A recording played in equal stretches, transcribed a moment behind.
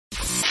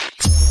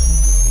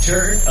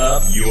Turn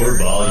up your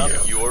volume.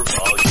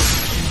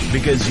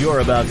 Because you're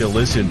about to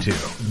listen to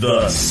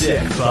The Sick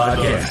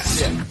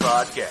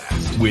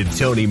Podcast. With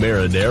Tony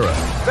Marinaro.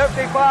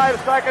 55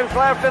 seconds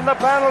left in the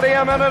penalty,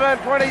 a minute and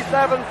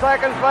 27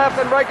 seconds left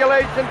in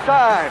regulation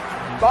time.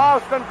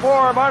 Boston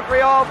 4,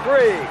 Montreal 3.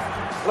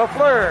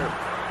 Lafleur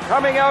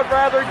coming out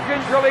rather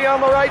gingerly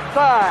on the right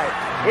side.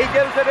 He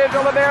gives it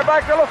into Lemaire,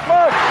 back to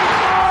Lafleur.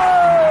 Oh!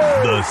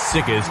 The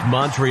sickest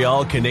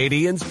Montreal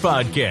Canadiens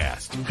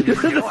podcast.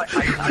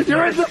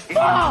 You're in the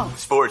ball!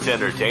 Sports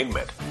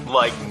entertainment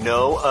like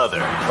no other.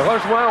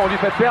 Rejoint, on lui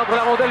fait perdre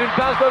la rondelle, une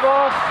passe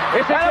devant.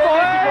 Et c'est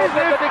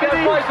le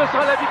dégagement et ce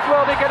sera la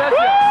victoire des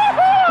Canadiens.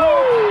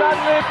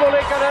 Stanley pour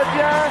les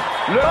Canadiens,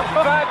 le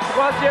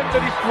 23e de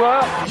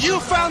l'histoire. You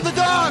found the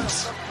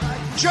dogs!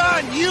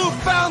 John, you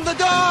found the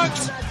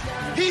dogs!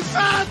 He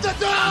found the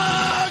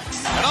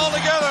dogs! And all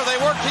together, they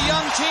worked a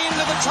young team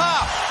to the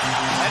top.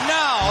 And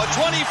now, a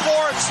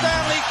 24th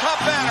Stanley Cup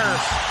banner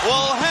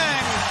will hang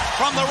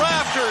from the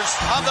rafters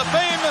of the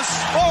famous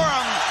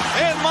Forum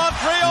in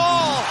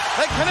Montreal.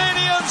 The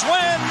Canadiens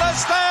win the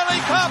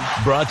Stanley Cup.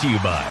 Brought to you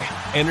by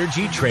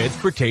Energy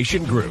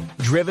Transportation Group.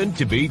 Driven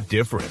to be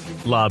different.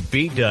 La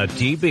Vida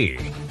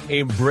TV.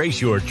 Embrace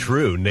your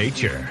true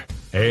nature.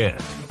 And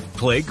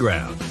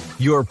Playground,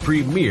 your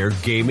premier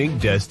gaming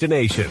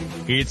destination.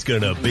 It's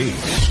gonna be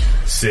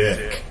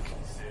sick.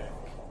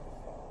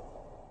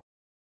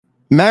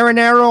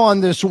 Marinaro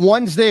on this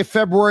Wednesday,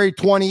 February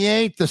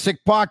 28th, the Sick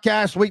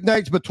Podcast,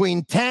 weeknights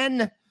between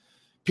 10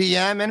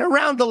 p.m. and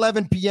around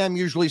 11 p.m.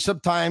 usually.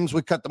 Sometimes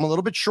we cut them a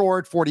little bit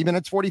short, 40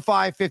 minutes,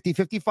 45, 50,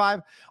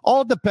 55,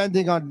 all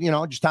depending on,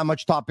 just how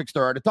much topics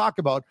there are to talk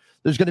about.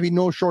 There's going to be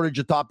no shortage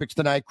of topics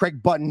tonight.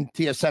 Craig Button,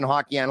 TSN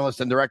hockey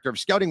analyst and director of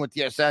scouting with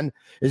TSN,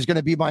 is going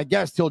to be my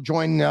guest. He'll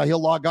join,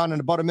 he'll log on in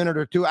about a minute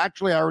or two.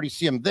 Actually, I already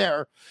see him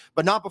there,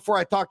 but not before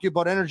I talk to you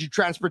about Energy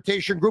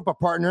Transportation Group, a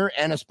partner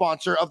and a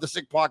sponsor of the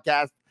Sick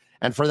Podcast.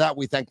 And for that,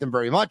 we thank them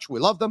very much.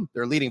 We love them.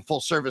 They're leading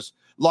full-service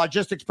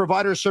logistics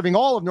providers serving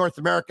all of North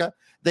America.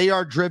 They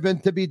are driven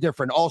to be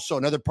different. Also,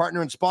 another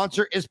partner and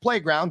sponsor is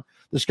Playground.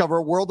 Discover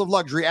a world of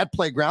luxury at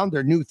Playground.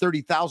 Their new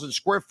 30,000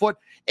 square foot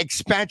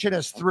expansion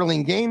has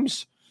thrilling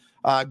games,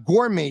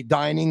 gourmet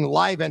dining,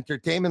 live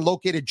entertainment,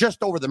 located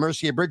just over the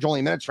Mercier Bridge,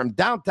 only minutes from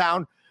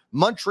downtown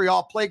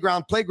Montreal.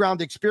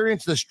 Playground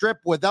experience the Strip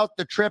without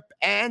the trip.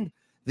 And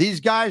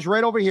these guys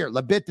right over here,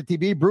 La Bite de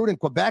TV, brewed in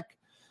Quebec.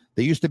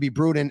 They used to be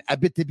brewed in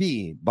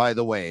Abitibi, by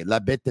the way. La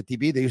Bite de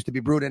TV. They used to be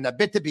brewed in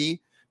Abitibi.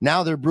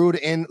 Now they're brewed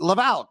in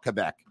Laval,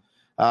 Quebec.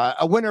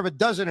 A winner of a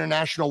dozen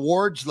international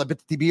awards, La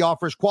Bite de TV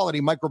offers quality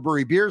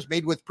microbrewery beers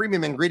made with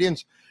premium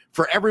ingredients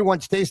for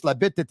everyone's taste. La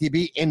Bite de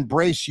TV,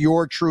 embrace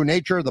your true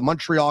nature. The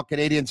Montreal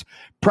Canadiens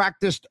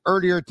practiced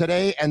earlier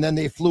today, and then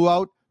they flew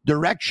out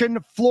direction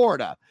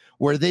Florida,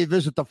 where they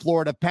visit the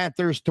Florida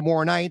Panthers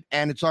tomorrow night.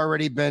 And it's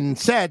already been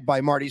said by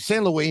Marty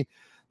St. Louis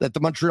that the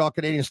Montreal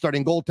Canadiens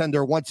starting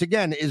goaltender once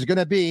again is going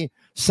to be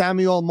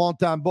Samuel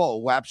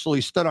Montembeault, who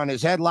absolutely stood on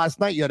his head last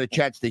night. You had a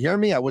chance to hear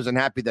me. I wasn't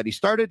happy that he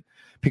started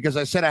because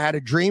I said I had a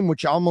dream,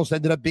 which almost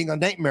ended up being a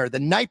nightmare the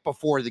night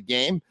before the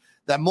game,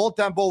 that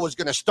Montembeault was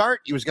going to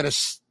start. He was going to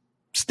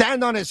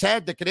stand on his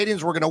head. The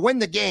Canadiens were going to win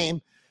the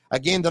game,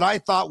 a game that I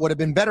thought would have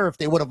been better if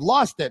they would have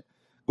lost it.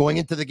 Going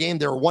into the game,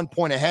 they were 1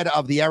 point ahead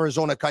of the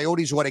Arizona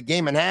Coyotes, who had a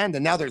game in hand,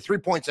 and now they're 3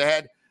 points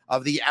ahead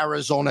of the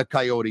Arizona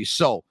Coyotes.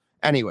 So,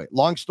 anyway,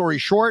 long story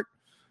short,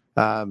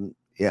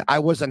 I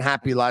wasn't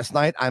happy last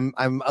night.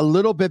 I'm a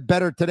little bit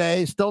better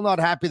today. Still not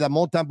happy that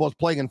Montembeault is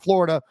playing in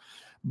Florida,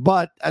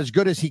 but as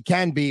good as he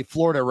can be,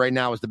 Florida right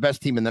now is the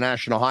best team in the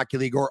National Hockey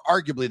League, or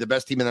arguably the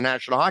best team in the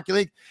National Hockey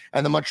League,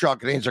 and the Montreal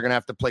Canadiens are going to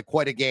have to play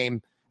quite a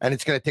game, and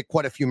it's going to take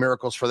quite a few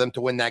miracles for them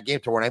to win that game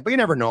tomorrow night. But you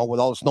never know. With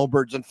all the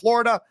snowbirds in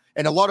Florida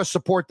and a lot of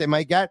support they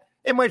might get,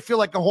 it might feel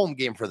like a home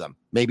game for them.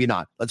 Maybe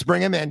not. Let's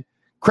bring him in.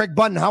 Craig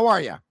Button, how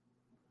are you?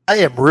 I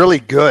am really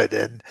good.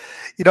 And,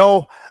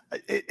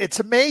 it's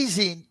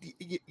amazing,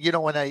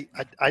 when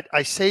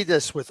I say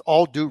this with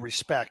all due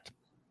respect.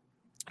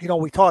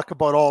 We talk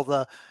about all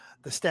the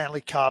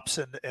Stanley Cups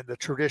and the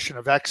tradition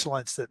of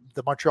excellence that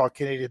the Montreal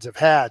Canadiens have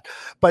had.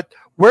 But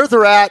where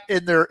they're at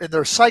in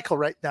their cycle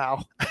right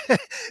now,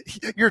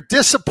 you're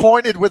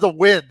disappointed with a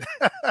win.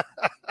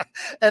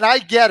 And I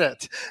get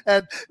it.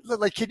 And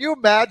can you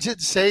imagine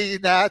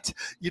saying that,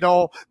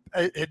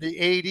 in the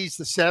 80s,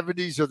 the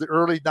 70s, or the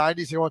early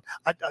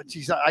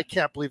 90s, I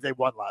can't believe they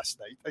won last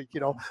night,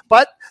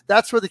 But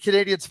that's where the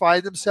Canadiens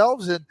find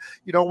themselves. And,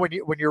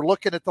 when you're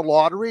looking at the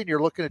lottery and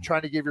you're looking at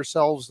trying to give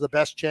yourselves the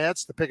best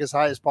chance to pick as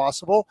high as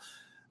possible,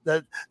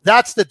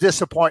 that's the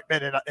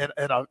disappointment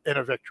in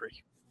a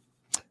victory.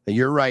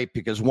 You're right,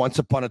 because once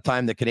upon a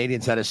time, the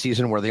Canadiens had a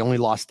season where they only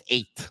lost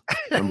 8.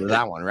 Remember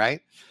that one,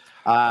 right?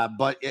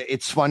 But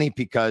it's funny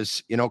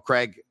because,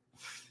 Craig,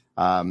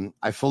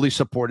 I fully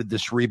supported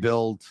this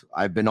rebuild.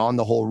 I've been on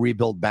the whole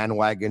rebuild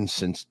bandwagon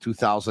since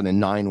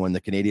 2009 when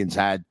the Canadiens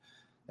had,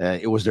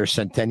 it was their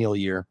centennial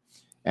year,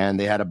 and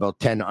they had about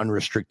 10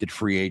 unrestricted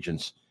free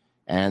agents.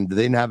 And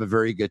they didn't have a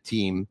very good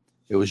team.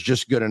 It was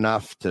just good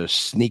enough to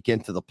sneak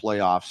into the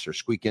playoffs or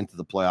squeak into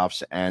the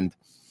playoffs. And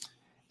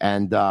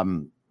And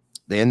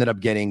they ended up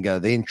getting, they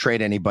didn't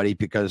trade anybody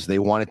because they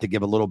wanted to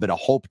give a little bit of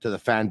hope to the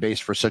fan base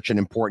for such an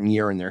important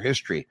year in their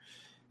history.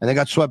 And they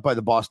got swept by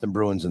the Boston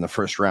Bruins in the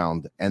first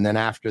round. And then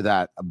after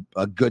that,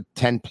 a good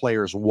 10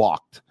 players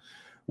walked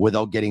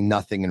without getting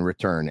nothing in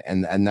return.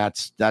 And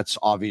that's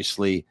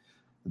obviously,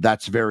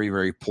 that's very,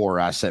 very poor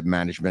asset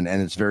management.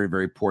 And it's very,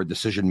 very poor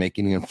decision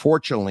making.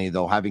 Unfortunately,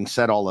 though, having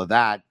said all of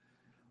that,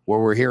 what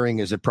we're hearing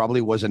is it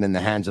probably wasn't in the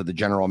hands of the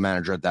general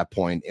manager at that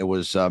point. It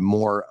was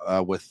more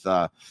with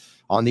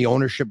on the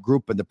ownership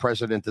group and the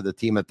president of the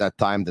team at that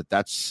time,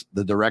 that's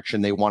the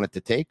direction they wanted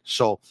to take.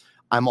 So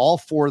I'm all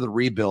for the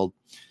rebuild.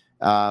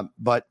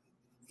 But,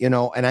 you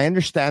know, and I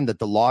understand that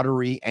the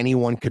lottery,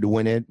 anyone could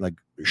win it. Like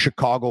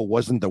Chicago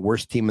wasn't the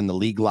worst team in the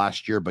league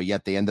last year, but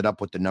yet they ended up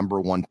with the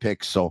number 1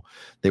 pick. So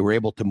they were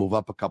able to move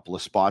up a couple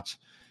of spots.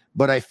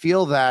 But I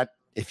feel that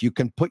if you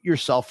can put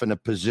yourself in a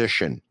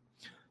position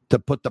to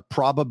put the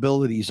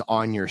probabilities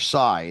on your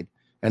side,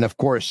 and of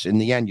course, in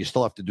the end, you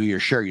still have to do your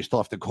share. You still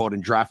have to go out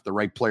and draft the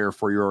right player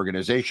for your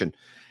organization.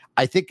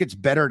 I think it's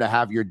better to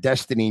have your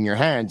destiny in your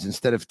hands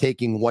instead of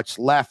taking what's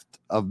left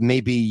of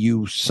maybe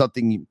you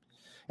something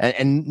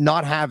and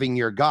not having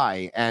your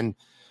guy. And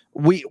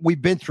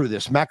we've been through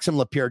this. Maxime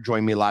Lapierre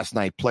joined me last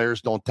night. Players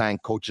don't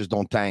tank, coaches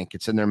don't tank.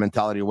 It's in their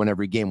mentality to win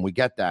every game. We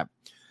get that.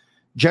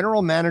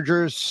 General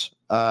managers,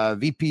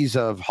 VPs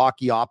of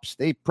hockey ops,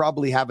 they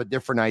probably have a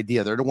different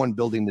idea. They're the one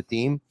building the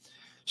team.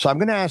 So I'm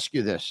going to ask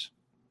you this.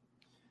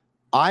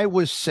 I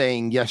was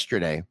saying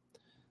yesterday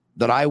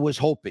that I was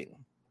hoping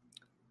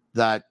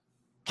that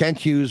Kent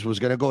Hughes was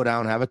going to go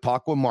down, have a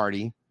talk with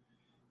Marty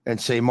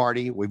and say,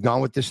 Marty, we've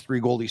gone with this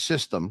 3-goalie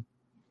system.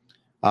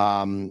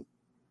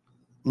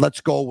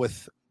 Let's go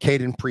with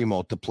Caden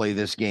Primo to play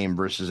this game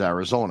versus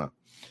Arizona.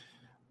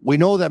 We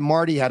know that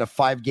Marty had a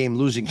 5-game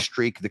losing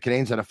streak. The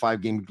Canadiens had a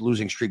 5-game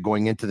losing streak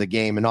going into the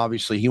game, and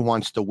obviously he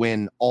wants to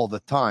win all the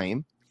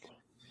time.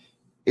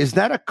 Is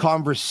that a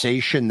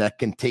conversation that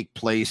can take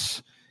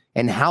place,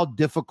 and how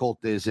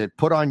difficult is it?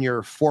 Put on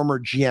your former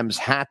GM's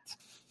hat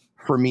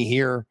for me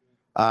here.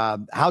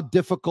 How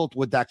difficult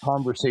would that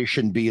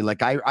conversation be?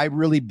 Like, I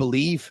really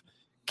believe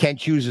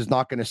Kent Hughes is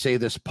not going to say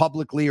this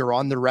publicly or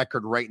on the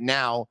record right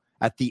now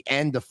at the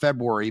end of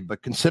February,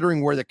 but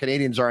considering where the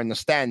Canadiens are in the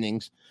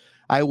standings,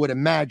 I would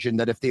imagine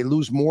that if they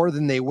lose more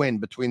than they win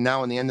between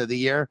now and the end of the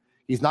year,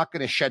 he's not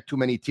going to shed too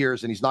many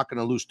tears and he's not going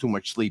to lose too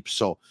much sleep.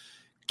 So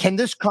can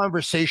this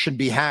conversation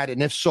be had?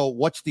 And if so,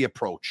 what's the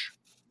approach?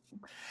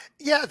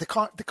 Yeah, the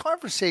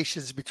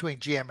conversations between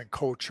GM and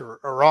coach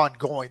are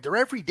ongoing. They're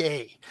every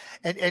day.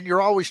 And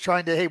you're always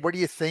trying to, hey, what are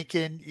you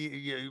thinking?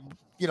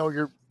 You know,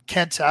 you're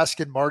Kent's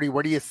asking Marty,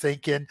 what are you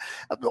thinking?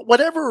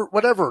 Whatever.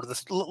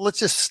 Let's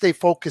just stay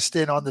focused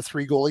in on the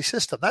 3-goalie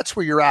system. That's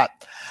where you're at.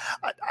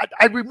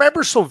 I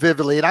remember so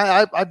vividly, and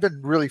I've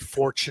been really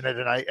fortunate,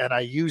 and I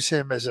use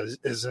him as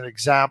an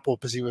example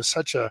because he was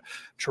such a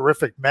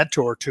terrific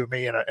mentor to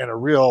me and a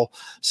real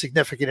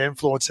significant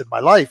influence in my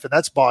life, and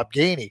that's Bob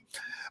Gainey.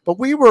 But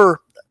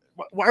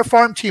our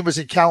farm team was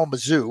in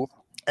Kalamazoo,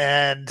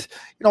 and,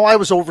 you know, I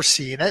was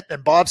overseeing it,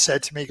 and Bob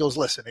said to me, he goes,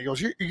 listen, he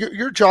goes,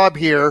 your job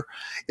here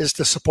is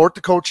to support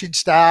the coaching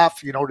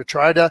staff, you know, to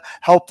try to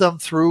help them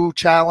through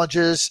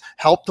challenges,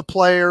 help the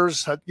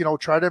players, you know,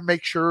 try to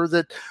make sure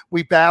that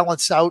we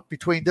balance out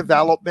between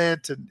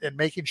development and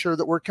making sure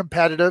that we're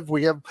competitive.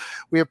 We have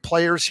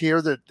players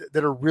here that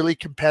are really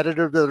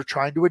competitive, that are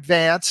trying to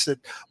advance, that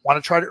want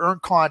to try to earn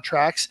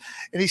contracts.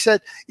 And he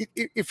said,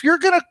 if you're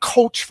going to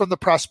coach from the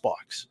press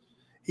box,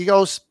 he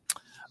goes,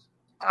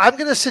 I'm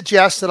going to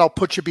suggest that I'll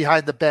put you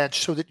behind the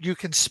bench so that you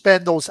can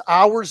spend those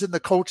hours in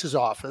the coach's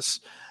office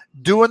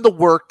doing the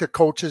work that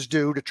coaches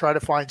do to try to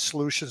find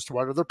solutions to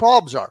whatever their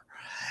problems are.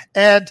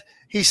 And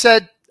he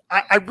said,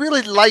 I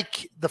really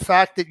like the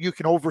fact that you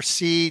can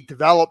oversee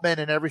development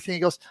and everything. He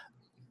goes,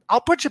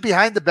 I'll put you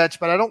behind the bench,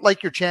 but I don't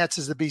like your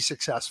chances to be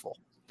successful.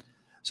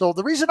 So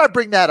the reason I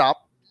bring that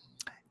up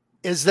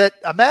is that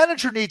a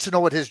manager needs to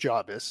know what his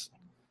job is.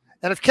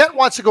 And if Kent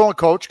wants to go and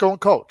coach, go and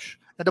coach.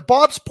 And to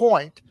Bob's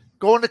point,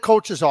 go in the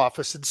coach's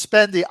office and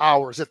spend the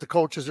hours that the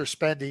coaches are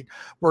spending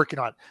working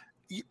on.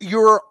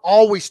 You're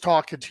always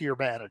talking to your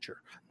manager.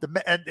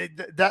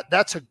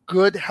 That's a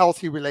good,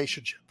 healthy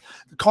relationship.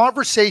 The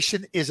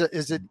conversation is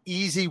an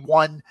easy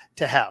one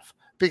to have,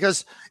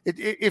 because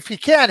if you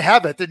can't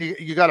have it, then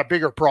you got a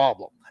bigger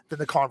problem than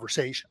the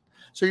conversation.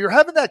 So you're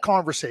having that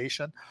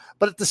conversation,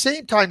 but at the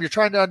same time, you're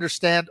trying to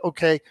understand,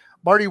 okay,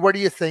 Marty, what are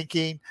you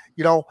thinking?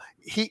 You know,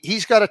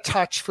 he's got a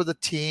touch for the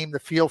team, the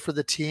feel for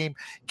the team.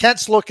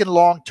 Kent's looking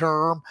long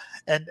term,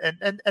 and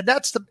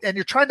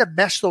you're trying to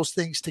mesh those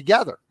things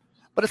together.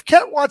 But if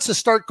Kent wants to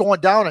start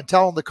going down and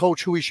telling the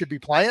coach who he should be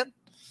playing,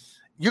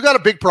 you got a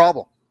big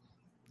problem.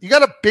 You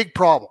got a big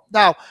problem.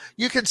 Now,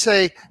 you can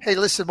say, hey,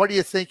 listen, what are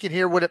you thinking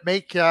here? Would it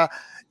make,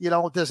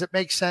 does it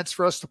make sense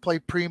for us to play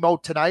Primo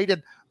tonight?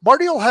 And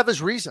Marty will have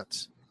his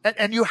reasons.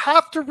 And you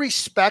have to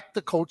respect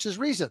the coach's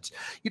reasons.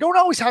 You don't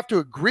always have to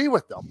agree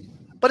with them,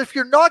 But if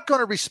you're not going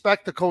to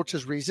respect the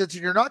coach's reasons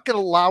and you're not going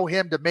to allow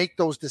him to make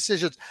those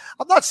decisions,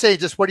 I'm not saying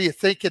just what do you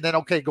think and then,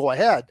 okay, go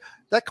ahead.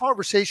 That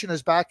conversation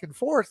is back and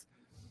forth.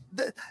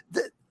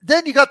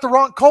 Then you got the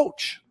wrong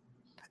coach.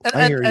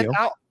 I hear you.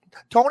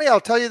 Tony, I'll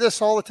tell you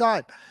this all the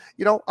time.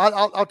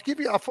 I'll give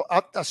you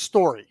a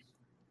story,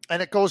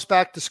 and it goes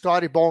back to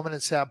Scotty Bowman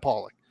and Sam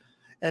Pollock.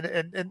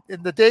 And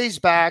in the days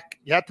back,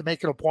 you had to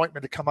make an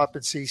appointment to come up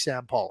and see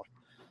Sam Pollock.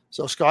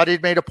 So Scotty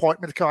had made an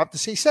appointment to come up to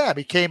see Sam.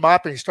 He came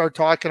up and he started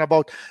talking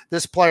about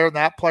this player and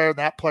that player and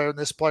that player and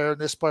this player and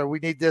this player. We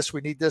need this,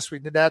 we need this, we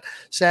need that.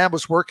 Sam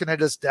was working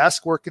at his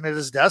desk,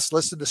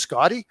 listened to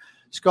Scotty.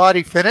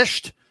 Scotty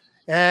finished,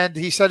 and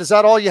he said, "Is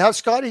that all you have,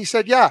 Scotty?" He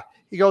said, "Yeah."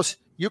 He goes,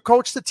 "You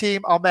coach the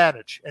team, I'll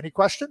manage." Any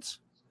questions?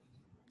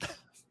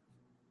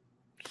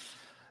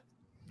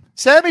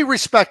 Sammy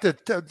respected,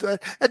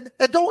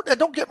 and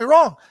don't get me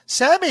wrong.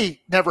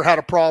 Sammy never had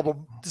a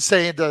problem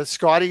saying to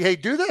Scotty, "Hey,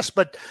 do this,"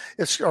 but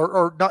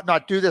or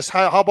not do this.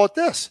 How about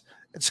this?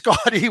 And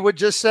Scotty would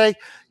just say,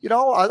 "I'm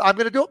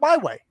going to do it my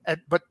way."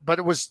 But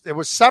it was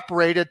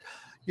separated.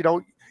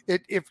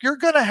 If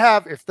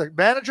the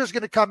manager's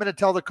going to come in and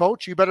tell the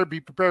coach, you better be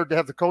prepared to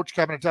have the coach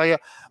come in and tell you,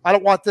 "I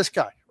don't want this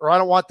guy," or "I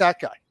don't want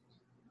that guy."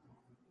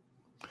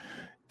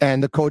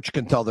 And the coach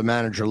can tell the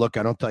manager, "Look,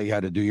 I don't tell you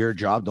how to do your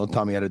job. Don't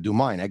tell me how to do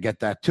mine." I get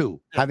that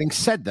too. Having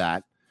said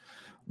that,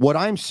 what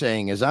I'm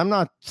saying is I'm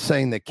not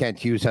saying that Kent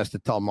Hughes has to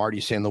tell Marty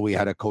St. Louis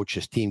how to coach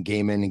his team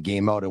game in and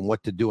game out and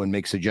what to do and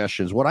make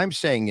suggestions. What I'm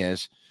saying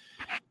is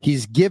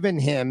he's given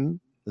him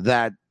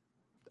that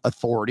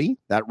authority,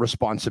 that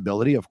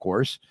responsibility, of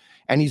course,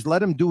 and he's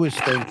let him do his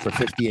thing for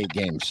 58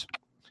 games.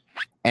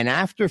 And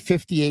after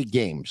 58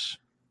 games,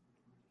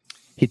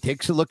 he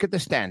takes a look at the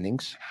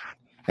standings,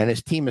 and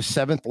his team is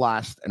 7th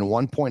last and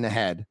 1 point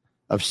ahead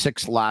of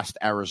 6th last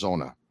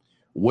Arizona,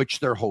 which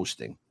they're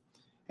hosting.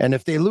 And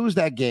if they lose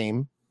that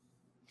game,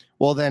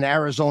 well, then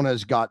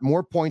Arizona's got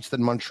more points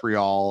than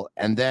Montreal,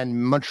 and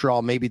then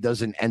Montreal maybe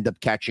doesn't end up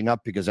catching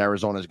up because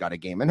Arizona's got a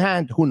game in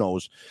hand. Who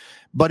knows?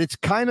 But it's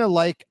kind of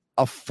like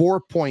a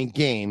 4-point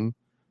game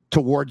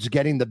towards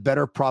getting the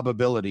better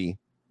probability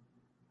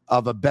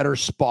of a better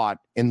spot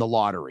in the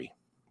lottery.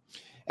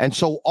 And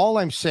so all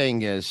I'm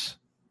saying is,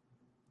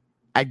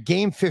 at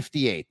game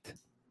 58,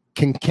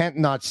 can Kent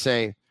not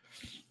say,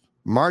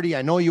 "Marty,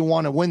 I know you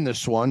want to win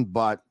this one,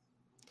 but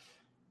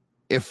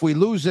if we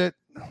lose it,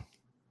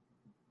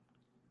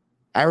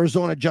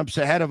 Arizona jumps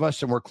ahead of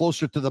us and we're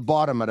closer to the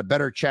bottom at a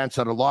better chance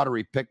at a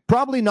lottery pick.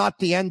 Probably not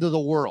the end of the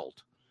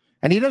world."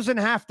 And he doesn't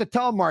have to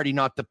tell Marty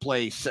not to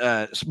play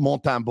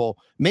Montembeault.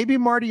 Maybe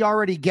Marty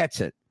already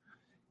gets it.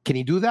 Can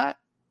he do that?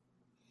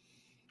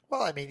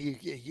 Well, I mean,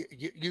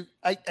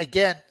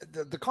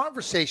 the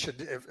conversation,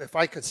 if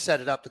I could set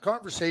it up, the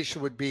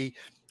conversation would be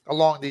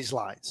along these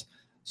lines.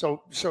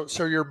 So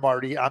you're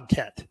Marty, I'm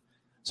Kent.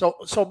 So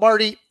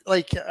Marty,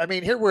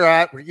 here we're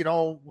at,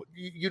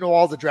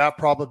 all the draft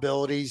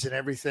probabilities and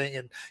everything.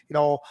 And,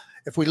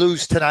 if we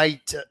lose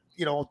tonight,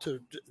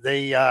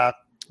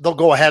 they'll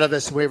go ahead of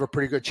us and we have a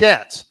pretty good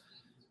chance.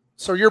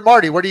 So you're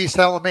Marty. What are you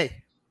telling me?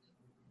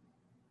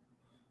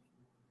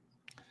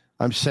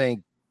 I'm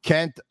saying,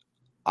 Kent,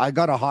 I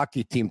got a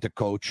hockey team to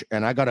coach,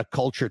 and I got a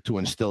culture to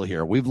instill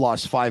here. We've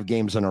lost 5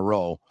 games in a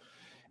row,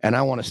 and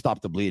I want to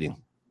stop the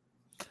bleeding.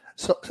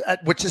 So,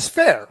 which is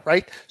fair,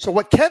 right? So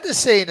what Kent is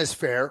saying is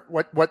fair.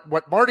 What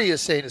Marty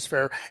is saying is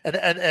fair, and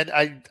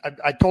I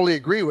totally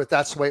agree with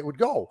that's the way it would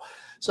go.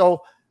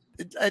 So,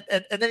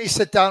 and then he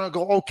sit down and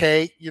go,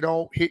 okay,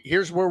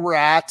 here's where we're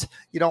at.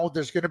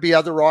 There's going to be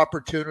other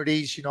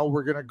opportunities.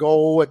 We're going to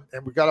go and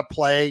we got to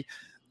play,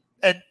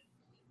 and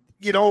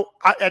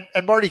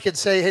Marty can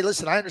say, "Hey,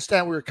 listen, I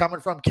understand where you're coming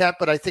from, Kent,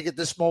 but I think at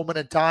this moment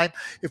in time,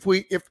 if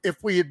we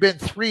had been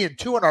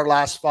 3-2 in our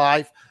last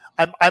 5,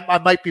 I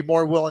might be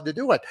more willing to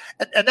do it."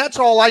 And that's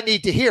all I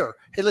need to hear.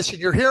 Hey, listen,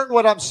 you're hearing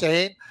what I'm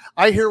saying.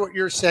 I hear what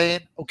you're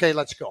saying. Okay,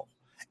 let's go.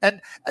 And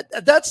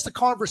that's the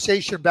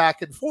conversation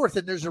back and forth.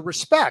 And there's a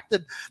respect.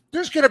 And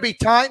there's going to be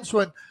times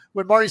when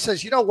Marty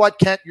says, "You know what,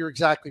 Kent, you're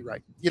exactly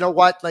right. You know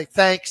what?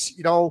 Thanks.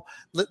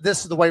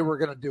 This is the way we're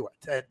going to do it."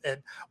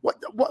 And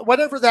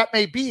whatever that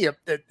may be,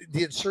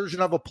 the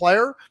insertion of a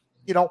player,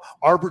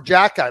 Arbor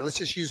Jack guy. Let's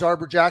just use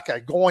Arbor Jack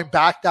guy going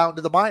back down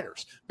to the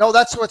minors. No,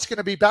 that's what's going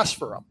to be best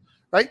for him.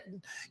 Right.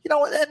 And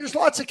there's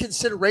lots of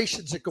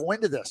considerations that go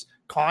into this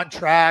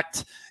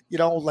contract,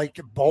 like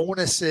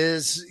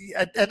bonuses.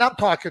 And I'm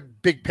talking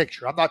big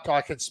picture. I'm not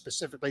talking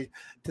specifically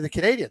to the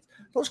Canadiens.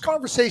 Those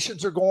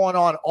conversations are going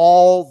on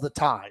all the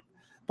time.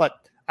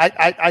 But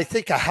I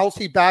think a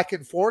healthy back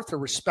and forth, a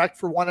respect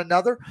for one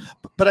another.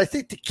 But I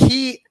think the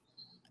key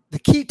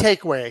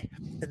takeaway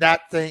in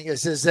that thing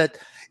is that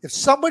if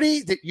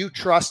somebody that you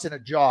trust in a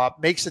job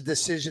makes a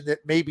decision that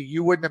maybe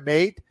you wouldn't have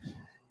made,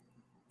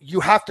 you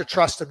have to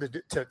trust them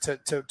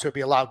to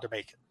be allowed to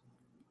make it.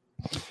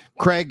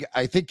 Craig,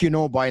 I think you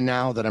know by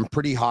now that I'm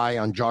pretty high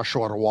on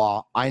Joshua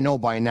Roy. I know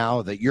by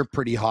now that you're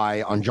pretty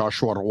high on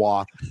Joshua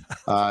Roy.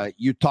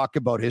 You talk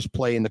about his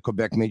play in the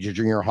Quebec Major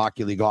Junior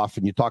Hockey League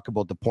often. You talk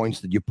about the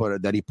points that he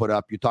put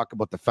up. You talk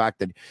about the fact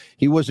that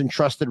he wasn't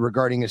trusted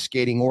regarding his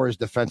skating or his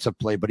defensive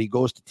play, but he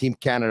goes to Team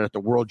Canada at the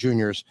World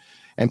Juniors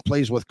and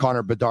plays with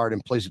Connor Bedard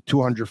and plays a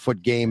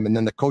 200-foot game, and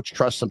then the coach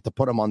trusts him to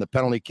put him on the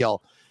penalty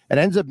kill. It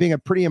ends up being a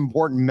pretty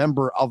important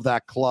member of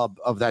that club,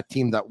 of that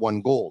team that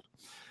won gold.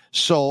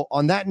 So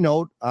on that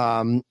note,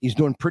 he's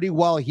doing pretty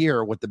well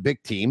here with the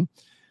big team.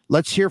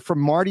 Let's hear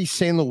from Marty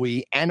St.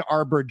 Louis and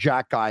Arbor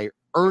Jackeye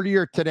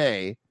earlier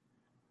today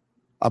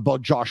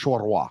about Joshua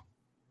Roy.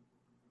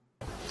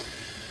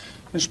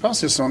 Je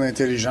pense que c'est son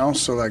intelligence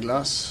sur la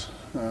glace.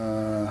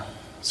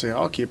 C'est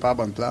rare qu'il n'est pas à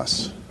bonne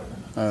place,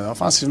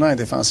 offensivement et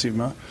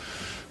défensivement.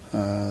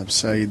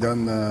 Ça lui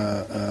donne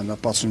une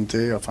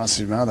opportunité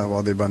offensivement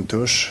d'avoir des bonnes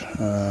touches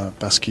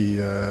parce qu'il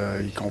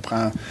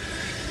comprend.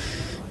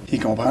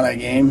 Il comprend la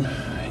game,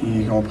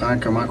 il comprend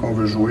comment on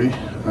veut jouer.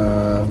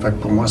 Fait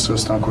que pour moi, ça,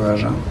 c'est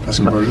encourageant. Parce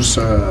qu'il va juste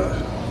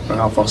se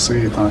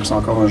renforcer tant que c'est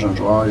encore un jeune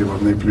joueur. Il va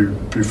venir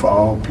plus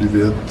fort, plus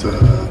vite.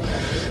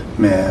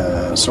 Mais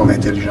son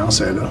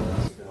intelligence est là.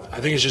 I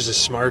think it's just his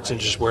smarts and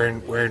just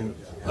wearing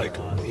like,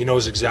 he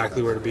knows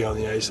exactly where to be on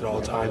the ice at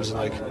all times. And,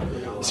 like,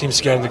 he seems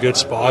to get in the good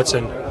spots.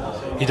 And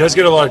he does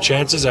get a lot of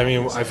chances. I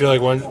mean, I feel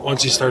like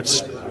once he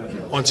starts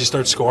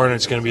scoring,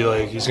 it's going to be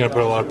like, he's going to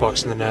put a lot of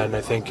pucks in the net. And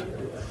I think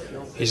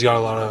he's got a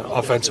lot of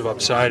offensive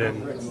upside,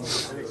 and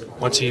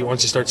once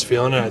he starts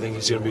feeling it, I think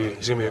he's gonna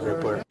be a great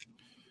player.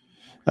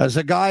 As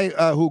a guy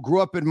who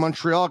grew up in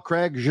Montreal,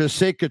 Craig, je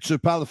sais que tu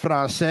parles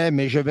français,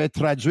 mais je vais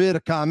traduire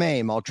quand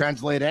même. I'll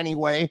translate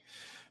anyway.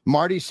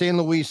 Marty St.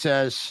 Louis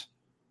says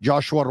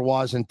Joshua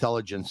Roy's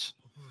intelligence.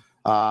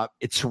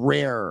 It's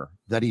rare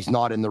that he's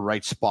not in the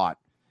right spot.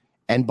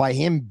 And by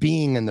him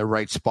being in the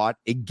right spot,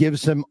 it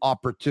gives him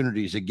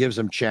opportunities. It gives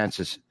him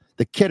chances.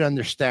 The kid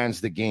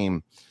understands the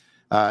game.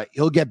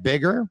 He'll get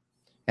bigger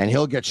and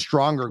he'll get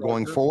stronger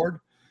going forward.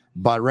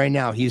 But right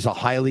now, he's a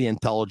highly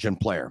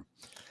intelligent player.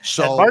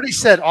 So and Marty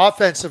said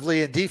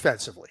offensively and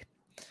defensively.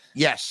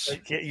 Yes.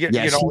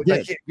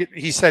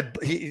 He said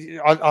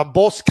on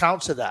both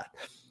counts of that.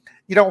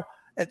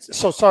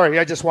 So sorry,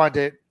 I just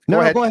wanted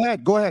to.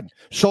 Go ahead.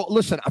 So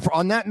listen,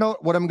 on that note,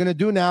 what I'm going to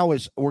do now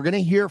is we're going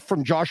to hear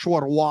from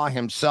Joshua Roy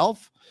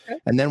himself,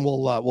 and then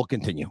we'll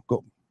continue.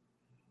 Go.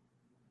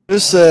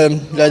 Plus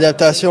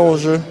l'adaptation au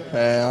jeu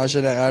en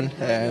général.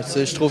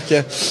 Je trouve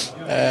que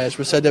je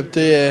me suis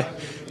adapté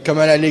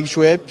comment la Ligue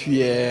jouait, puis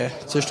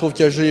je trouve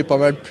que le jeu est pas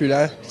mal plus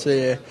lent.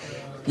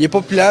 Il est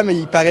pas plus lent, mais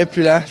il paraît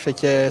plus lent. Fait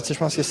que je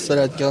pense que c'est ça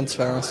la grande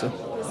différence.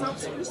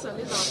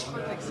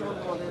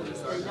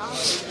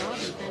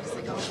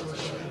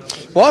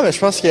 Ouais, mais je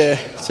pense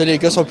que les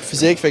gars sont plus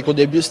physiques. Fait qu'au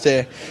début,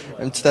 c'était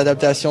une petite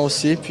adaptation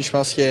aussi. Puis je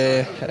pense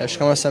que je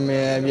commence à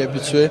m'y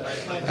habituer.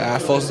 À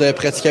force de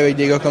pratiquer avec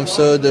des gars comme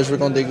ça, de jouer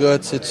contre des gars,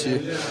 tu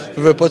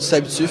veux pas, tu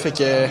t'habitues. Fait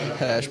que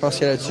je pense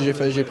que là-dessus,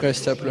 j'ai pris un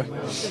step. Là.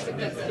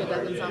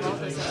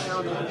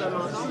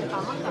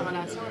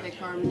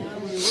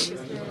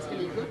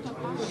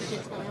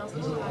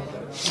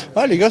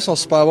 Ouais, les gars sont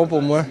super bons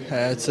pour moi.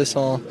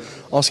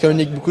 On se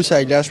communique beaucoup sur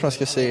la glace. Je pense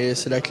que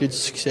c'est la clé du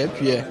succès.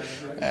 Puis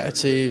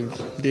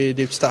des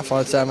petites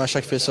affaires, à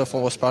chaque fait ça,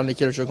 on va se parler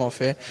quel jeu qu'on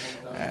fait.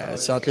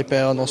 Entre les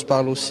périodes, on se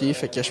parle aussi.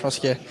 Fait que je pense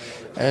que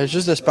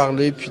juste de se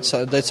parler puis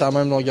d'être sur la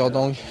même longueur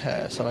d'onde,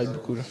 ça va être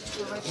beaucoup. Là.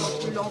 Ça va être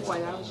un plus long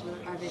voyage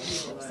avec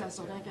l'équipe, ça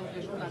survient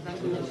quelques jours de la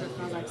date de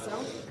transaction.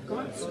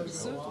 Comment tu vis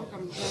ça, toi,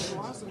 comme jeune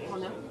joueur, c'est le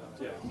premier?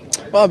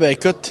 Ben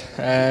écoute,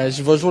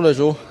 je vais jour le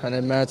jour,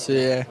 honnêtement.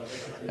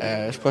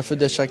 Je profite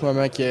de chaque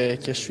moment que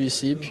je suis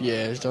ici, puis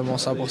je donne mon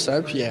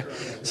 100%. Puis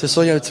c'est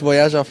sûr, il y a un petit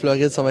voyage en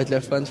Floride, ça va être le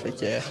fun, fait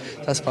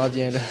que ça se passe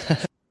bien là.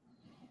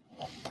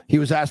 He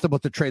was asked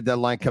about the trade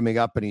deadline coming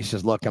up, and he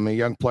says, look, I'm a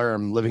young player.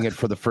 I'm living it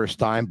for the first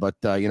time, but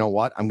you know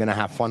what? I'm going to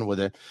have fun with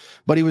it.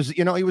 But he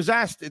was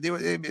asked,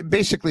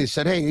 basically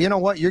said, hey, you know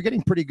what? You're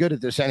getting pretty good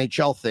at this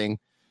NHL thing.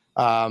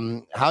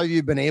 How have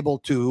you been able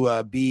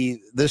to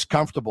be this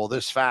comfortable,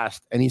 this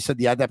fast? And he said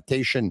the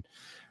adaptation,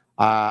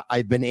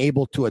 I've been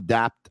able to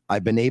adapt.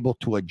 I've been able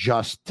to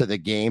adjust to the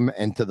game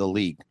and to the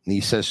league. And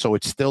he says, so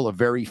it's still a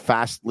very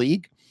fast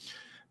league,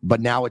 but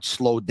now it's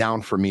slowed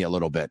down for me a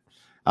little bit.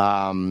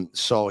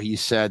 So he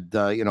said,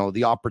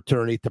 the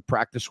opportunity to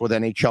practice with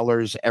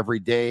NHLers every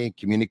day,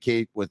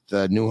 communicate with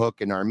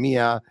Newhook and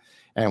Armia,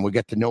 and we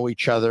get to know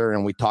each other,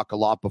 and we talk a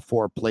lot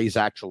before plays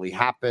actually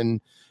happen.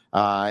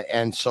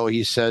 And so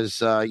he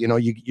says,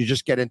 you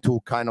just get into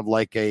kind of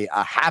like a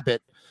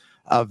habit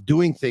of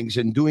doing things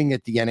and doing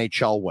it the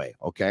NHL way,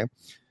 okay?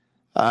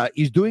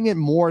 He's doing it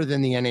more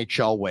than the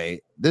NHL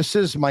way. This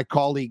is my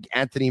colleague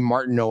Anthony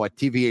Martineau at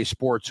TVA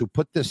Sports who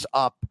put this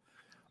up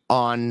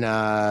on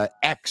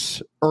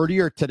X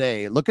earlier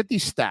today. Look at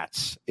these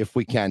stats, if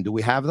we can. Do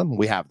we have them?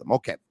 We have them.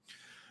 Okay.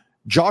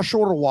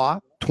 Joshua Roy,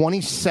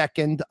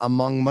 22nd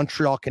among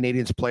Montreal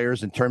Canadiens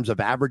players in terms of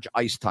average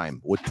ice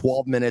time with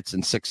 12 minutes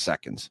and 6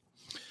 seconds.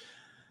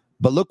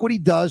 But look what he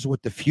does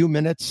with the few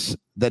minutes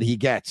that he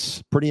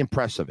gets. Pretty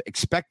impressive.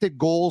 Expected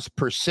goals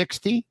per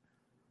 60,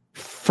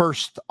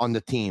 first on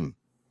the team.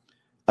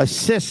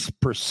 Assists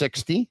per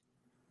 60,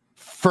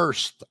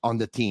 first on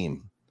the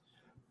team.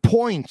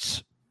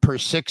 Points per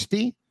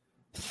 60,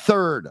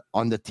 third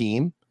on the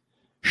team.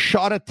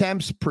 Shot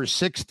attempts per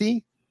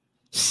 60,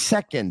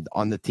 second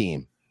on the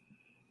team.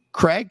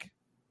 Craig,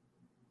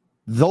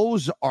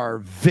 those are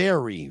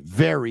very,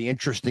 very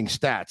interesting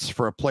stats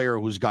for a player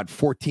who's got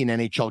 14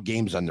 NHL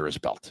games under his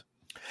belt.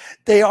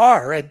 They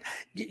are. And,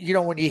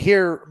 when you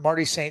hear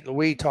Marty St.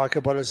 Louis talk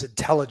about his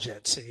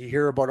intelligence, and you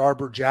hear about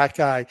Arbor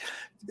Jacki,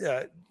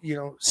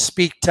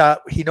 speak to,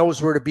 he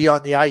knows where to be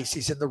on the ice.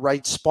 He's in the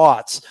right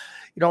spots.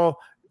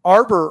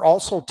 Arbor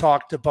also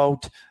talked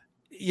about,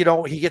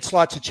 he gets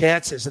lots of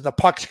chances and the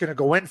puck's going to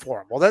go in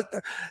for him. Well,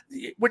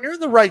 when you're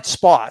in the right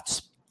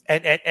spots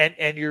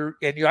and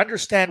you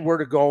understand where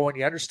to go and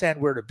you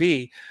understand where to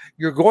be,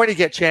 you're going to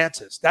get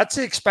chances. That's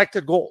the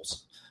expected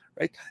goals,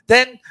 right?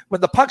 Then when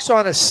the puck's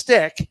on a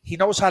stick, he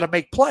knows how to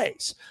make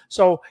plays.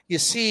 So you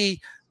see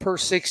per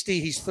 60,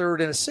 he's third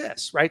in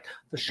assists, right?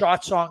 The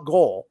shots on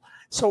goal.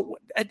 So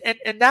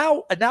and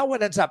now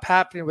what ends up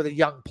happening with a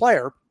young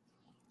player,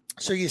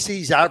 so you see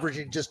he's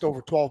averaging just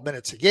over 12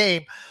 minutes a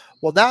game.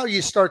 Well, now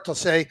you start to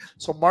say,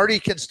 so Marty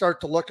can start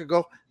to look and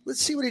go,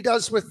 let's see what he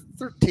does with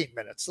 13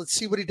 minutes. Let's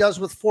see what he does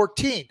with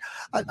 14.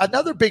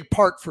 Another big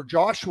part for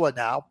Joshua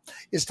now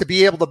is to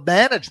be able to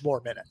manage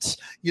more minutes,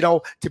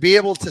 to be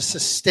able to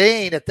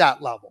sustain at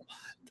that level.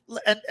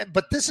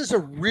 But this is a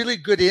really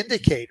good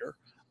indicator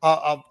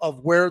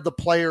of where the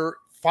player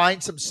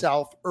finds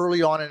himself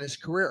early on in his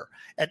career.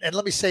 And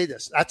let me say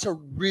this, that's a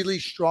really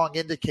strong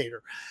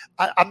indicator.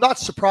 I'm not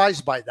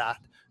surprised by that,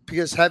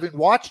 because having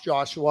watched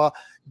Joshua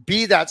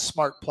be that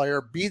smart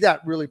player, be that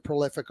really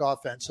prolific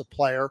offensive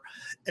player,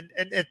 and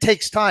it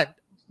takes time.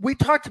 We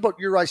talked about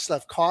Uri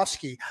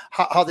Slafkovsky,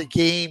 how the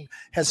game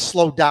has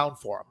slowed down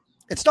for him.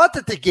 It's not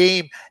that the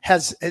game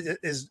is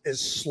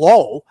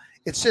slow.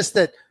 It's just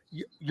that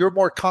you're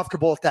more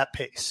comfortable at that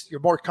pace.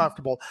 You're more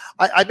comfortable.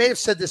 I may have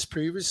said this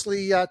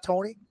previously,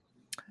 Tony.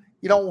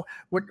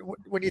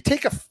 When you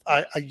take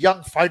a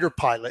young fighter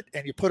pilot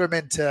and you put him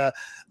into,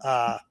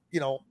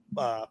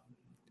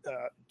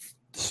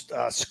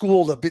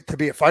 school to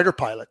be a fighter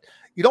pilot,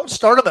 you don't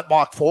start him at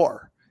Mach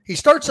 4. He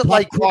starts at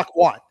Mach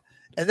 1,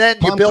 and then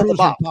you build him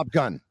up. Top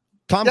Gun.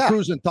 Tom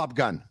Cruise and Top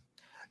Gun.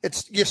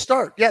 You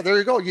start. Yeah, there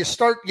you go. You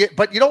start,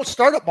 but you don't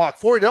start at Mach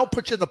 4. You don't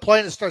put you in the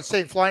plane and start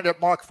flying at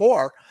Mach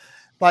 4.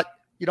 But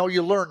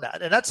you learn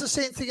that, and that's the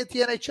same thing at the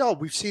NHL.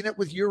 We've seen it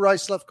with Uri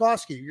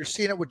Slafkovsky. You're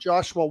seeing it with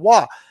Joshua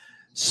Waugh.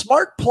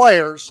 Smart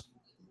players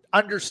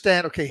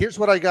understand, okay, here's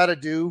what I got to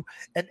do.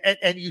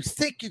 And you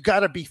think you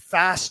got to be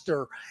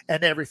faster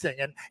and everything.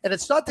 And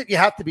it's not that you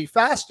have to be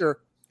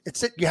faster.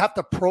 It's that you have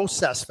to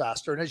process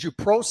faster. And as you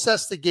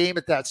process the game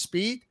at that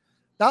speed,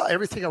 now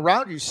everything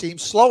around you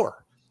seems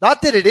slower.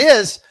 Not that it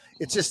is,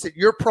 it's just that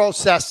you're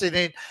processing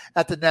it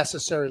at the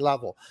necessary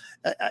level.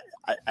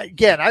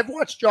 Again, I've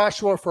watched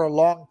Joshua for a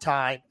long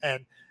time,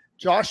 and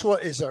Joshua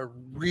is a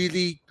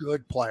really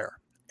good player.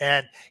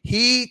 And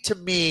he, to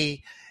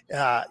me,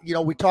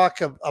 we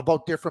talk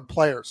about different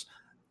players.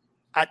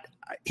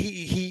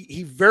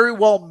 He very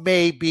well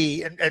may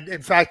be, and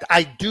in fact,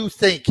 I do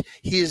think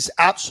he is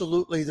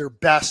absolutely their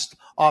best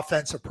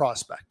offensive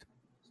prospect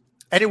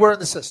anywhere in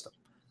the system.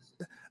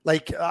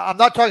 I'm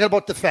not talking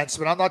about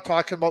defensemen. I'm not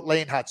talking about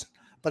Lane Hudson.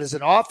 But as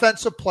an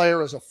offensive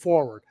player, as a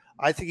forward,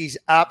 I think he's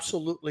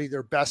absolutely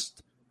their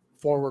best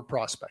forward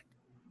prospect.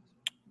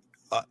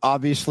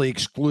 Obviously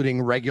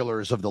excluding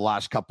regulars of the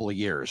last couple of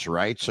years,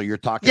 right? So you're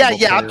talking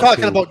about I'm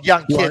talking about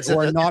young kids who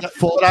are not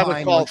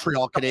full-time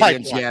Montreal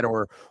Canadiens yet,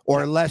 or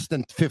less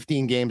than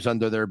 15 games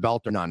under their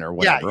belt or none, or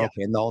whatever. Yeah.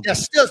 Okay, no. Yeah,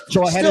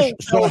 still ahead of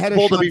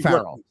Sean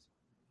Farrell.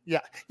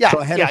 Yeah. So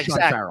ahead of Sean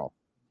Farrell.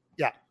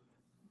 Yeah.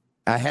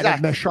 Ahead of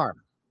Meshar.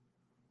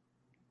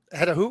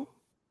 Ahead of who?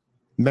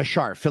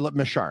 Meshar, Philip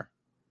Meshar.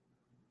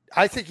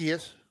 I think he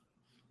is.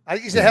 I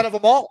think he's ahead of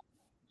them all.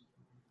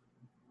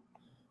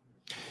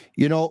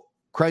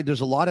 Craig,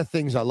 there's a lot of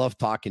things I love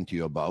talking to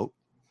you about.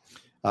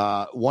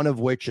 One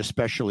of which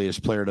especially is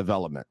player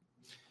development.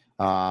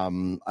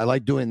 I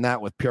like doing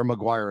that with Pierre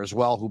Maguire as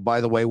well, who, by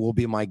the way, will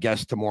be my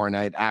guest tomorrow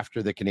night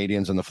after the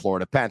Canadiens and the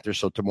Florida Panthers.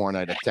 So tomorrow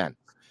night at 10.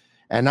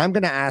 And I'm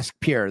going to ask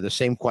Pierre the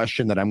same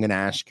question that I'm going to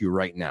ask you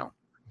right now.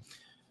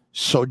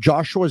 So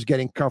Joshua is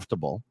getting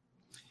comfortable,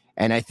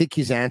 and I think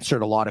he's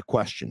answered a lot of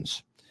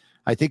questions.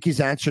 I think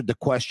he's answered the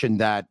question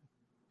that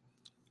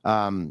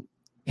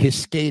his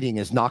skating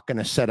is not going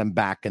to set him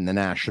back in the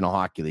National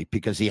Hockey League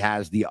because he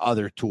has the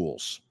other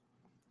tools,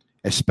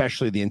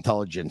 especially the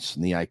intelligence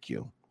and the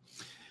IQ.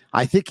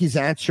 I think he's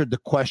answered the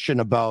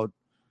question about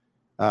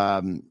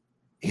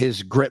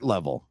his grit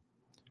level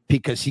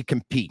because he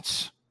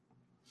competes.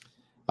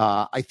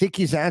 I think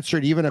he's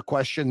answered even a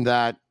question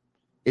that,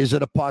 is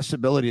it a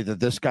possibility that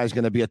this guy's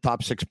going to be a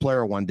top 6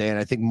 player one day? And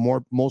I think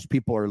most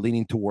people are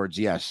leaning towards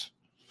yes.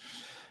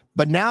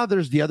 But now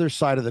there's the other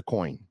side of the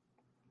coin.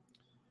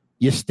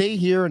 You stay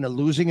here in a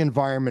losing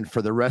environment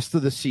for the rest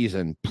of the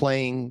season,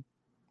 playing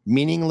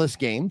meaningless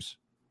games,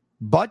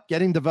 but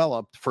getting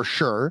developed for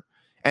sure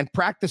and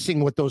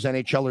practicing with those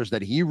NHLers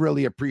that he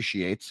really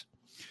appreciates.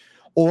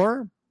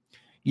 Or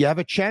you have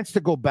a chance to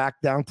go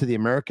back down to the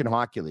American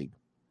Hockey League,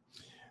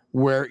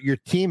 where your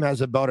team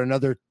has about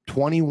another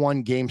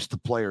 21 games to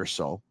play or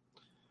so,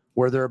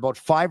 where they're about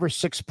 5 or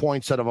 6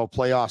 points out of a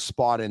playoff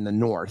spot in the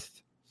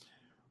North,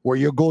 where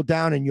you'll go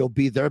down and you'll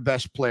be their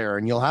best player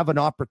and you'll have an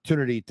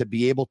opportunity to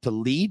be able to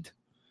lead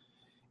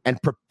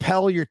and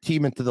propel your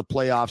team into the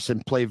playoffs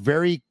and play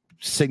very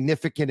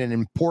significant and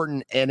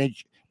important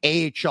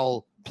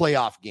AHL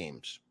playoff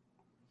games.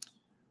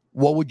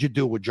 What would you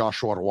do with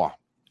Joshua Roy?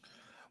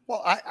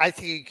 Well, I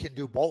think he can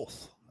do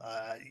both.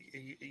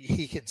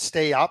 He can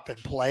stay up and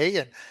play,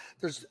 and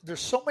there's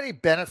so many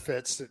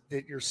benefits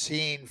that you're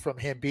seeing from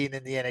him being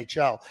in the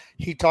NHL.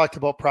 He talked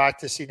about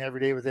practicing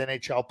every day with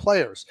NHL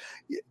players.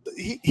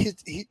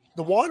 The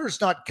water's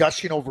not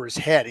gushing over his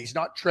head. He's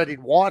not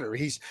treading water.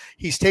 He's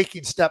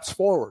taking steps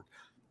forward.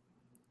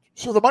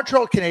 So the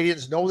Montreal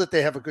Canadiens know that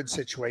they have a good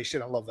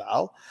situation in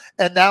Laval,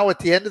 and now at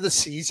the end of the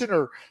season,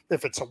 or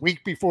if it's a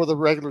week before the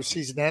regular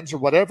season ends or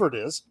whatever it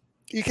is,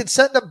 you can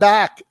send them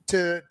back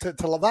to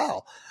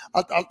Laval.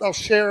 I'll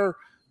share.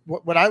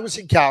 When I was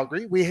in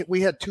Calgary,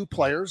 we had 2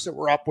 players that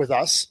were up with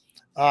us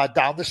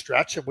down the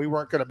stretch, and we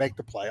weren't going to make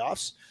the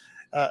playoffs.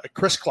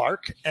 Chris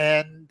Clark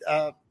and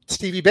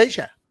Stevie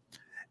Bejan.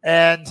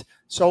 And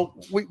so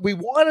we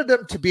wanted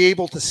them to be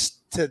able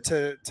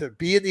to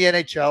be in the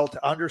NHL,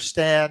 to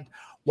understand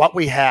what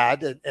we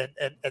had,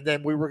 and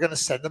then we were going to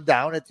send them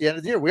down at the end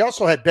of the year. We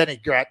also had Benny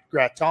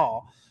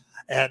Gratton,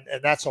 and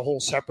that's a whole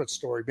separate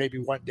story. Maybe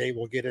one day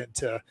we'll get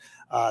into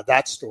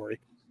that story.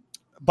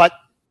 But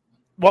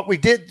what we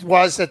did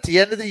was at the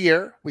end of the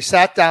year, we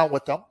sat down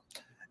with them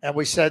and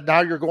we said,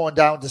 now you're going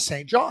down to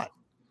St. John.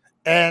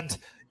 And,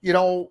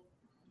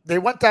 they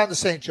went down to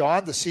St.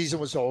 John. The season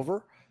was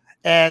over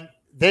and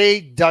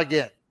they dug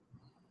in.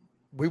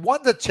 We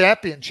won the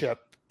championship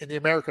in the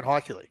American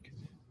Hockey League.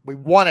 We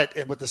won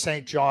it with the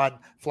St. John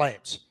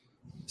Flames.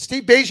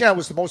 Steve Bejan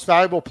was the most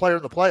valuable player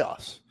in the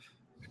playoffs.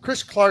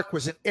 Chris Clark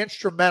was an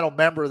instrumental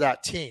member of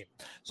that team.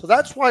 So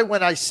that's why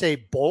when I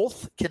say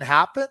both can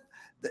happen,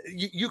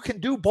 you can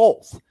do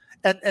both.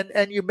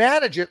 And you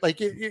manage it. Like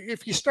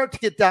if you start to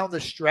get down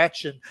the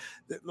stretch and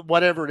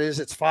whatever it is,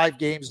 it's 5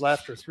 games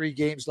left or 3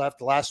 games left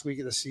the last week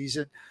of the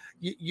season,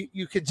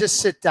 you can just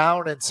sit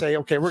down and say,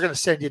 okay, we're going to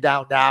send you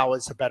down now.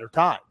 It's a better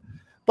time.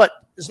 But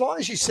as long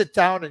as you sit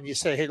down and you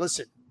say, hey,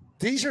 listen,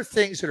 these are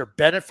things that are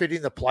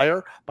benefiting the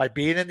player by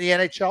being in the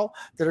NHL,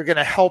 that are going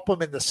to help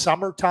him in the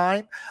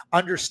summertime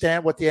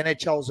understand what the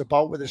NHL is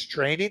about with his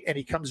training, and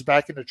he comes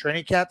back into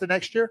training camp the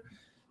next year.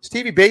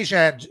 Stevie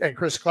Bejan and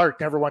Chris Clark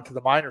never went to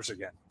the minors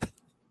again.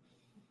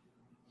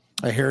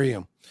 I hear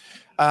you.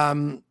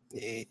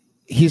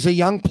 He's a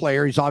young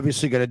player. He's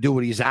obviously going to do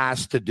what he's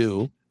asked to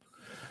do.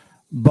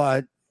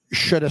 But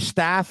should a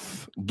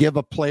staff give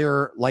a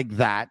player like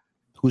that,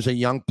 who's a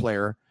young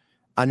player,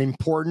 an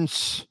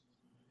importance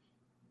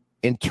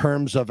in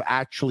terms of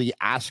actually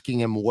asking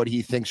him what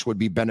he thinks would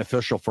be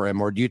beneficial for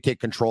him? Or do you take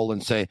control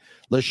and say,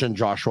 listen,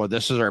 Joshua,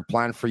 this is our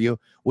plan for you.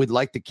 We'd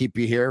like to keep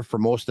you here for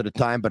most of the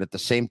time, but at the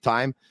same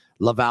time,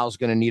 Laval's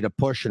going to need a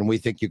push, and we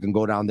think you can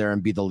go down there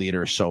and be the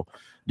leader. So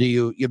do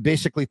you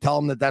basically tell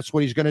him that that's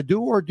what he's going to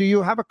do? Or do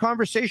you have a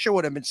conversation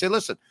with him and say,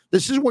 listen,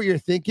 this is what you're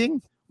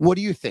thinking. What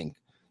do you think?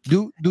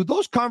 Do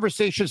those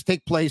conversations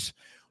take place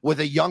with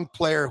a young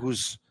player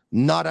who's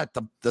not at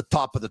the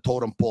top of the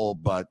totem pole,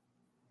 but,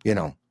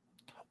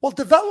 Well,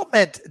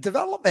 development,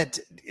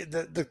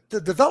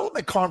 the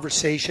development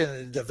conversation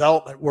and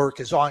development work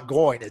is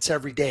ongoing. It's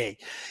every day,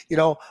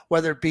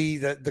 whether it be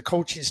the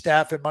coaching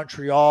staff in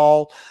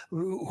Montreal,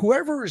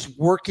 whoever is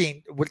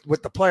working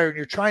with the player, and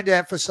you're trying to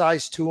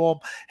emphasize to him,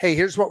 hey,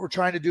 here's what we're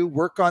trying to do.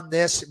 Work on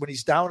this. When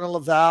he's down in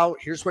Laval,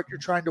 here's what you're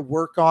trying to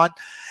work on.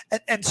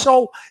 And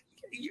so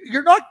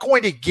you're not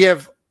going to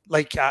give,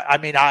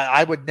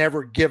 I would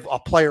never give a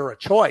player a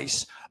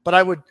choice, but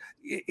I would,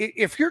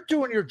 if you're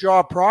doing your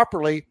job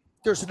properly,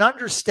 there's an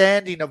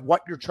understanding of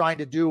what you're trying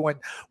to do and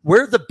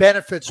where the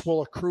benefits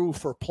will accrue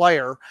for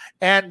player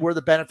and where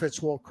the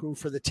benefits will accrue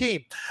for the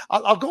team.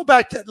 I'll go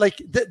back to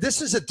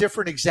this is a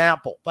different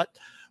example, but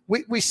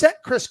we sent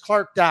Chris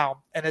Clark down,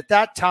 and at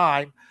that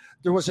time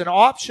there was an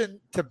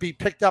option to be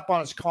picked up on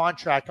his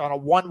contract on a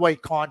one-way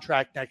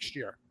contract next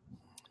year.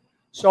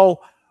 So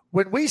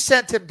when we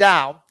sent him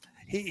down,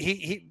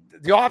 he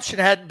the option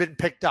hadn't been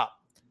picked up.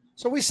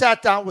 So we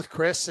sat down with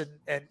Chris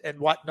and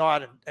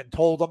whatnot and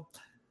told him.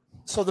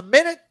 So the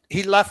minute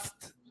he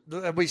left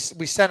and we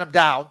sent him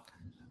down,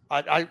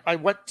 I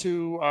went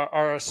to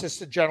our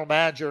assistant general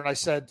manager and I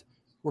said,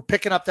 we're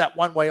picking up that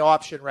one-way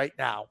option right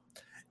now.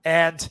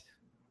 And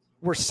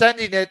we're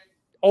sending it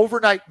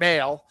overnight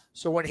mail.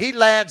 So when he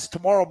lands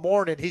tomorrow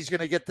morning, he's going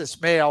to get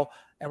this mail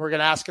and we're going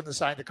to ask him to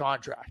sign the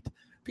contract.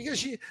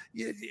 Because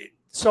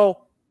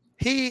so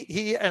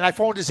he and I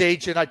phoned his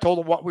agent. I told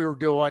him what we were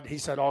doing. He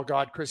said, oh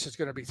God, Chris is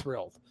going to be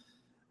thrilled.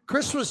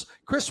 Chris was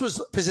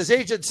because his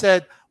agent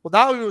said, well,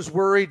 now he was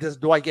worried.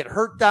 Do I get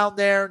hurt down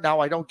there?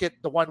 Now I don't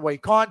get the one-way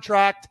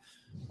contract.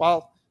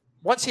 Well,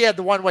 once he had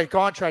the one-way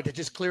contract, it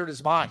just cleared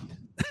his mind.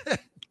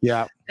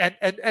 Yeah.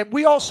 And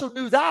we also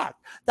knew that.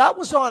 That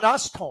was on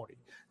us, Tony.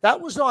 That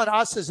was on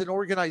us as an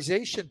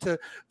organization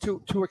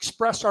to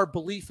express our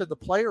belief in the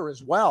player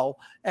as well,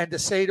 and to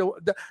say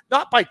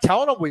not by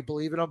telling them we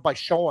believe in him, by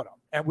showing them,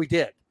 and we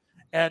did.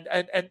 And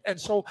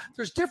so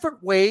there's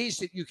different ways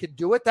that you can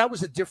do it. That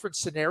was a different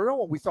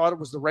scenario, and we thought it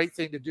was the right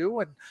thing to do,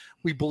 and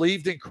we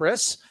believed in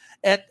Chris.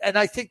 And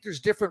I think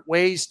there's different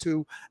ways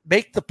to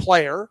make the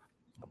player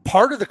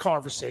part of the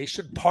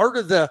conversation, part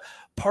of the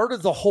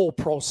whole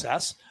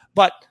process.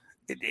 But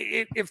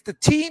if the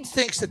team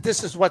thinks that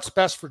this is what's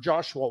best for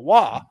Joshua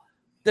Waugh,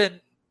 then,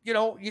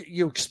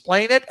 you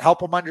explain it,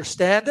 help him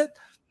understand it.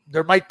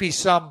 There might be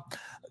some,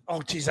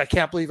 oh, geez, I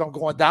can't believe I'm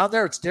going down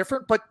there. It's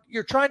different. But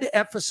you're trying to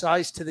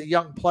emphasize to the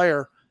young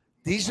player,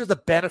 these are the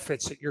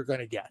benefits that you're going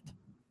to get.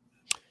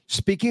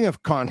 Speaking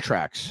of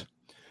contracts,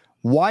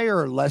 why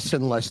are less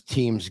and less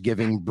teams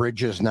giving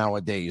bridges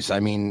nowadays? I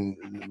mean,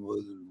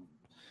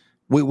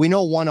 we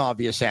know one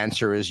obvious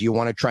answer is you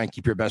want to try and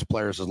keep your best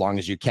players as long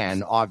as you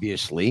can,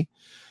 obviously.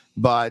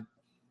 But,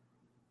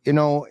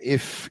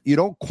 if you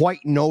don't quite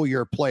know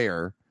your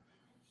player,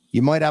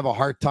 you might have a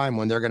hard time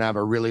when they're going to have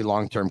a really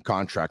long-term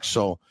contract.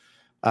 So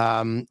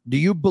do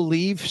you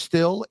believe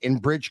still in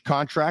bridge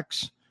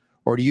contracts,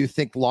 or do you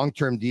think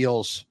long-term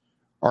deals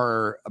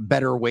are a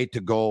better way to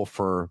go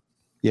for,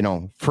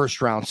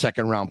 first round,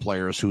 second round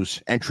players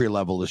whose entry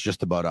level is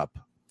just about up?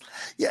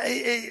 Yeah,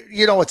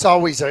 it's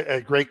always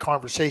a great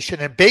conversation.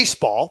 In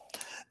baseball,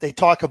 they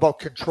talk about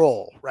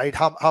control, right?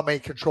 How many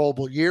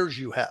controllable years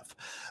you have.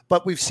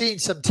 But we've seen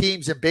some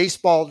teams in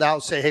baseball now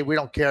say, hey, we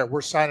don't care.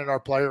 We're signing our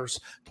players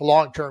to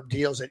long-term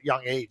deals at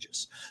young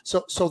ages.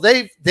 So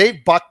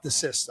they've bucked the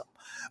system.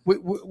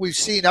 We've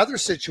seen other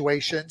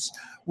situations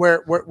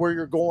where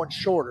you're going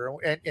shorter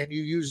and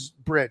you use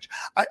bridge.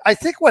 I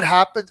think what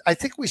happens, I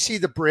think we see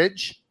the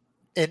bridge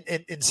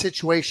in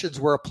situations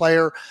where a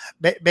player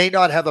may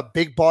not have a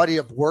big body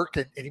of work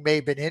and he may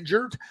have been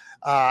injured.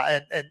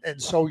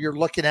 And so you're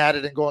looking at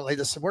it and going, hey,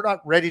 listen, we're not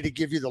ready to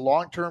give you the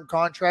long-term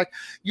contract.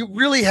 You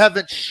really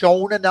haven't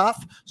shown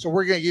enough. So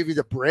we're going to give you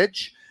the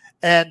bridge.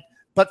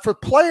 But for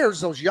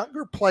players, those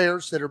younger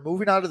players that are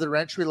moving out of their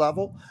entry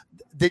level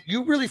that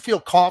you really feel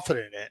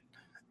confident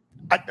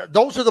in,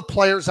 those are the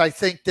players I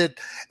think that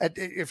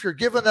if you're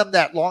giving them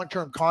that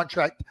long-term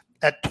contract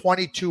at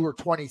 22 or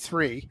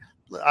 23,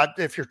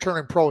 if you're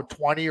turning pro at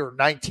 20 or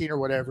 19 or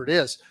whatever it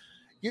is,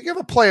 you give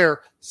a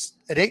player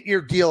an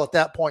 8-year deal at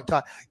that point in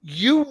time,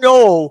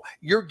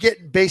 you're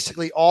getting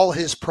basically all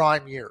his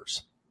prime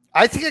years.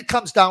 I think it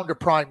comes down to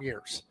prime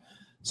years.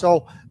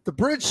 So the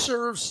bridge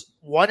serves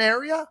one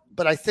area,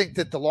 but I think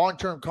that the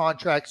long-term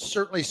contract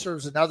certainly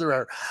serves another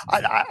area.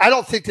 I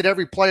don't think that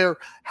every player,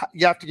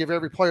 you have to give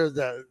every player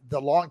the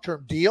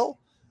long-term deal,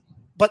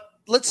 but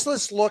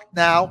let's look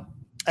now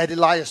at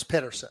Elias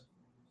Pettersson.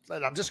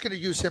 And I'm just going to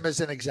use him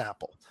as an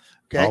example.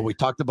 Okay. Oh, we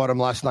talked about him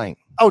last night.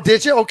 Oh,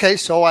 did you? Okay.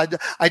 So I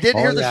didn't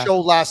hear the show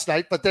last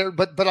night, but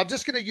I'm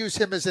just going to use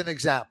him as an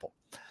example.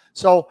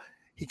 So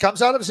he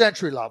comes out of his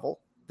entry level.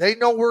 They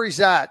know where he's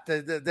at.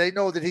 They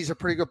know that he's a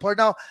pretty good player.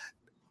 Now,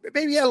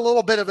 maybe he had a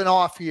little bit of an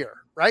off year,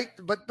 right?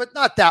 But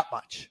not that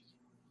much.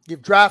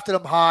 You've drafted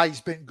him high.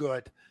 He's been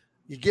good.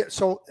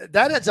 So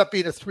that ends up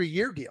being a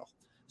 3-year deal.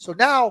 So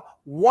now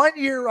 1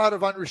 year out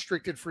of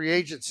unrestricted free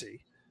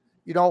agency,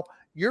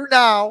 you're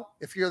now,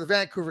 if you're the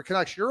Vancouver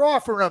Canucks, you're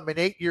offering them an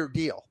 8-year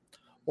deal.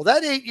 Well,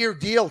 that 8-year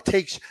deal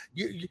takes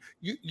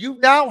you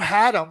now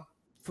had him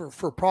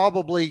for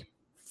probably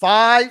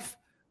 5,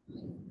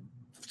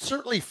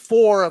 certainly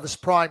 4 of his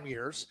prime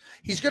years.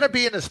 He's going to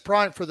be in his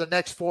prime for the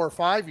next 4 or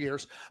 5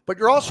 years, but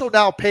you're also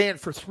now paying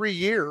for 3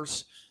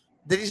 years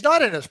that he's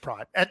not in his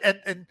prime.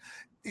 And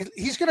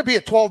he's going to be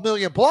at $12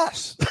 million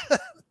plus.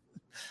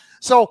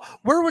 So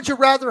where would you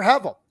rather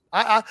have him?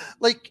 I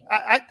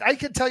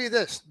can tell you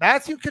this.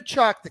 Matthew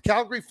Tkachuk, the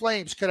Calgary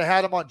Flames, could have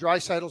had him on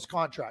Draisaitl's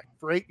contract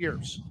for 8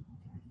 years.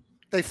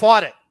 They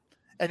fought it.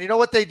 And you know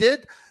what they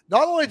did?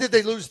 Not only did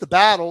they lose the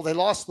battle, they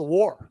lost the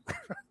war.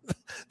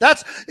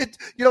 That's it.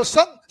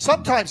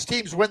 Sometimes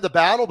teams win the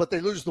battle, but they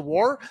lose the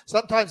war.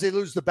 Sometimes they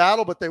lose the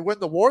battle, but they win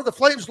the war. The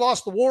Flames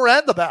lost the war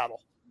and the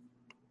battle.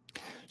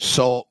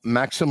 So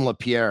Maxime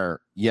Lapierre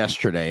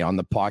yesterday on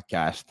the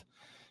podcast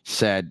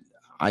said,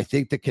 I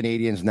think the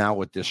Canadiens now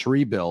with this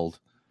rebuild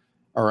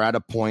are at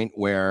a point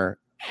where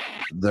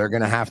they're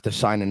going to have to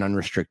sign an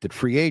unrestricted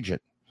free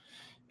agent.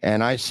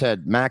 And I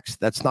said, Max,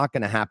 that's not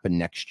going to happen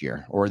next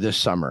year or this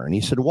summer. And he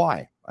said,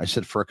 why? I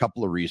said, for a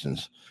couple of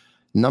reasons.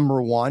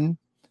 Number one,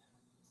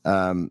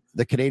 the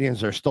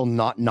Canadiens are still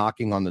not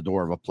knocking on the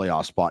door of a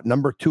playoff spot.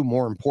 Number two,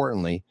 more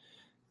importantly,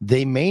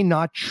 they may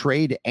not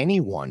trade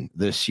anyone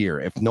this year.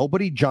 If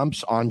nobody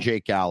jumps on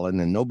Jake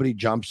Allen and nobody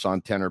jumps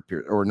on Tanner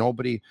Pearson, or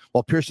nobody,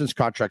 well, Pearson's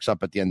contract's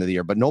up at the end of the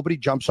year, but nobody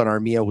jumps on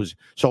Armia.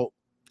 So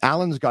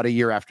Allen's got a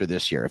year after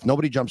this year if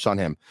nobody jumps on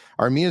him.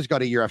 Armia's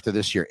got a year after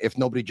this year if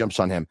nobody jumps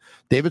on him.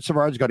 David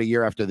Savard's got a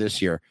year after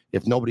this year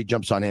if nobody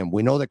jumps on him.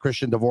 We know that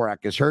Christian Dvorak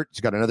is hurt. He's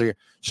got another year.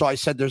 So I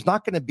said there's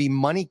not going to be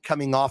money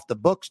coming off the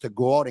books to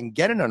go out and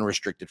get an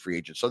unrestricted free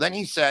agent. So then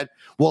he said,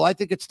 well, I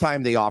think it's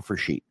time they offer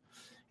sheet.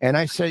 And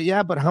I said,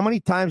 yeah, but how many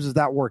times does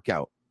that work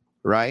out,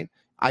 right?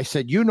 I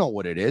said, you know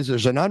what it is.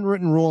 There's an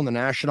unwritten rule in the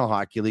National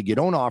Hockey League. You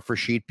don't offer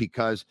sheet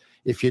because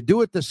if you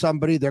do it to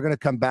somebody, they're going to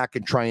come back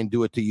and try and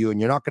do it to you, and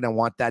you're not going to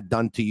want that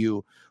done to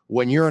you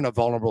when you're in a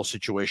vulnerable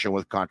situation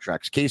with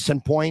contracts. Case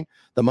in point,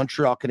 the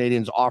Montreal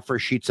Canadiens offer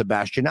sheet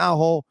Sebastian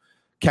Aho,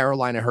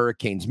 Carolina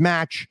Hurricanes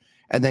match,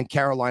 and then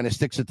Carolina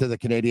sticks it to the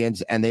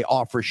Canadiens, and they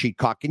offer sheet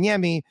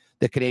Kotkaniemi.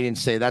 The Canadiens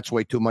say, that's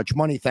way too much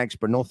money. Thanks,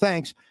 but no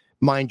thanks.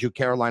 Mind you,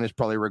 Carolina's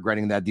probably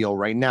regretting that deal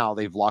right now.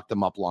 They've locked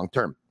them up long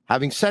term.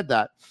 Having said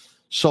that,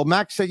 so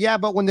Max said, yeah,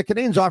 but when the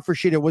Canadiens offer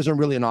sheet, it wasn't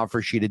really an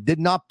offer sheet. It did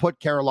not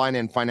put Carolina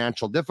in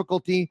financial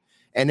difficulty,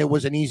 and it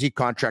was an easy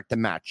contract to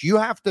match. You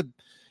have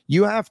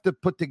to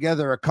put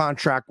together a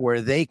contract where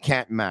they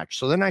can't match.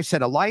 So then I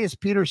said, Elias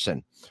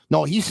Pettersson.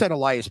 No, he said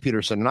Elias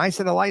Pettersson. And I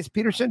said, Elias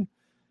Pettersson?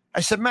 I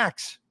said,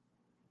 Max,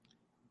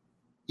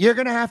 you're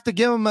going to have to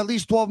give him at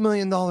least $12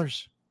 million.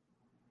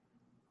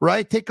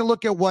 Right? Take a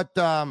look at what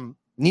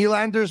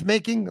Nylander's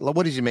making.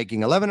 What is he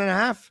making? 11 and a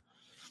half?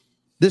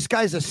 This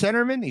guy's a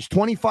centerman. He's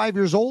 25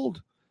 years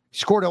old. He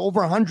scored over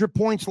 100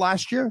 points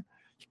last year.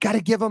 You got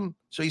to give him.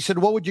 So he said,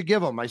 what would you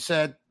give him? I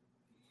said,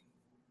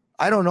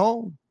 I don't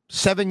know,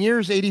 7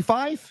 years,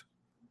 85?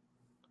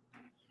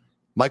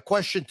 My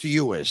question to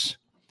you is,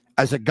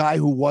 as a guy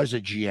who was a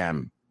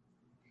GM,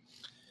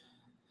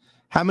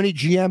 how many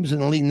GMs in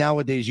the league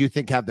nowadays you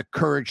think have the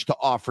courage to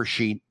offer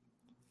sheet?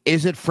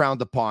 Is it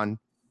frowned upon?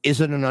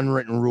 Is it an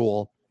unwritten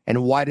rule?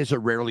 And why does it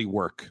rarely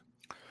work?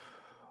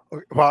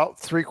 Well,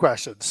 3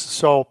 questions.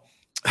 So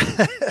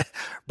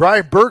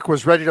Brian Burke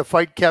was ready to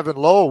fight Kevin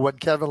Lowe when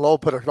Kevin Lowe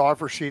put an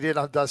offer sheet in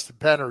on Dustin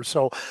Penner.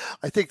 So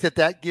I think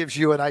that gives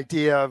you an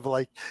idea of,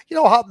 like, you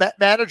know, how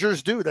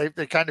managers do. They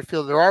kind of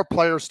feel there are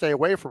players, stay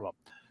away from them.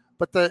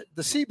 But the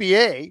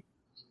CBA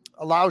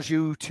allows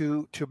you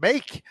to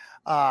make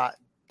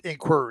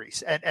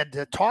inquiries and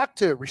to talk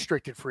to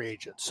restricted free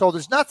agents. So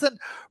there's nothing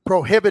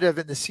prohibitive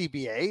in the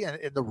CBA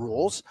and in the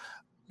rules.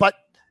 But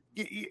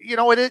you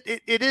know, it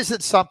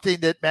isn't something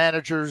that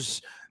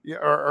managers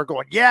are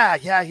going, yeah,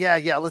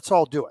 let's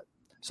all do it.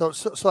 So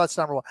that's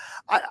number one.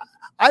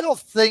 I don't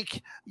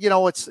think, you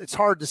know, it's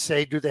hard to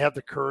say, do they have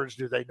the courage?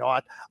 Do they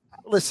not?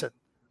 Listen,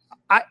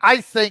 I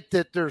think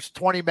that there's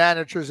 20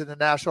 managers in the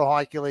National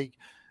Hockey League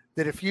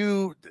that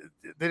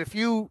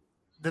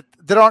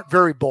that aren't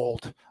very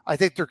bold. I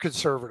think they're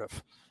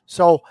conservative.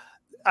 So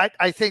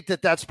I think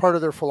that that's part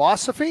of their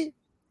philosophy.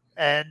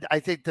 And I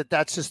think that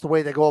that's just the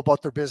way they go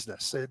about their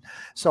business. And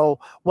so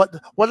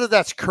whether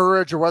that's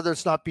courage or whether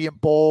it's not being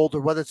bold or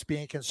whether it's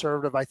being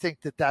conservative, I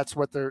think that that's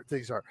what their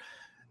things are.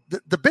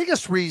 The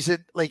biggest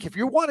reason, like, if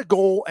you want to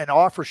go and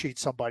offer sheet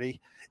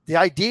somebody, the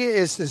idea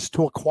is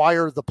to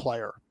acquire the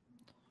player.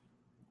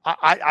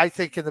 I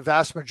think in the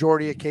vast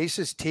majority of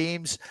cases,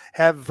 teams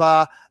have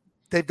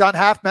they've done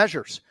half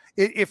measures.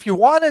 If you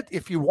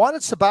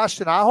wanted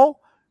Sebastian Aho,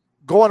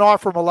 go and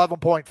offer him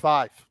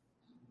 11.5.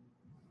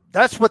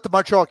 That's what the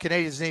Montreal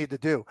Canadiens needed to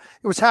do.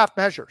 It was half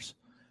measures.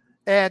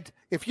 And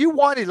if you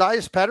want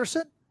Elias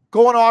Pettersson,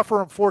 go and offer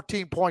him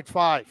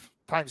 14.5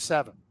 times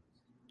 7.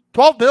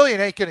 $12 million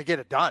ain't going to get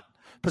it done.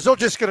 Because they're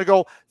just going to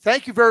go,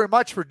 thank you very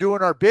much for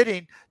doing our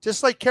bidding,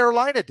 just like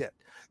Carolina did.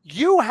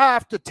 You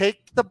have to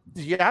take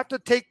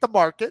the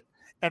market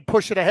and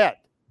push it ahead.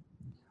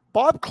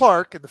 Bob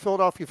Clark and the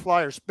Philadelphia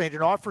Flyers made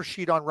an offer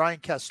sheet on Ryan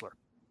Kessler.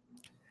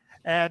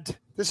 And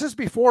this is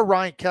before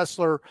Ryan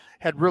Kessler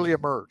had really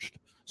emerged.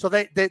 So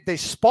they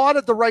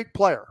spotted the right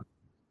player.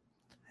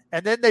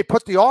 And then they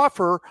put the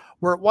offer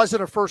where it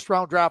wasn't a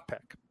first-round draft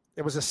pick.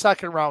 It was a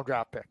second-round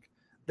draft pick.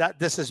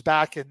 This is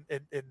back in the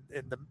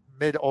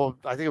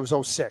I think it was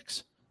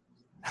 2006.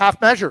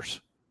 Half measures.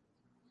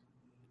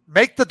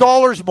 Make the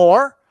dollars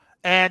more,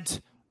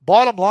 and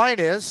bottom line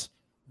is,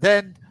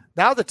 then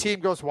now the team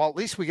goes, well, at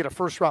least we get a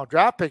first-round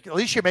draft pick. At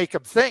least you make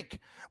them think.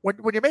 When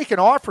you make an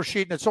offer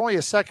sheet and it's only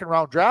a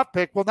second-round draft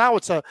pick, well, now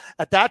it's at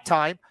that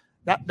time,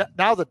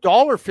 now the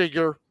dollar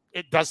figure,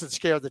 it doesn't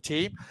scare the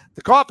team.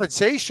 The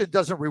compensation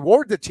doesn't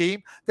reward the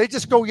team. They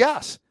just go,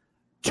 yes.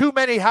 Too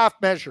many half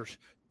measures.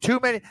 Too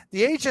many.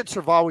 The agents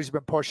have always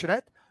been pushing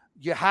it.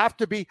 You have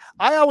to be.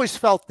 I always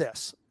felt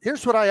this.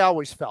 Here's what I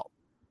always felt.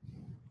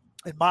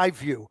 In my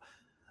view,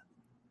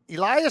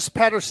 Elias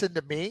Pettersson,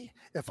 to me,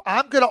 if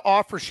I'm going to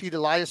offer sheet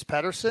Elias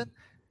Pettersson,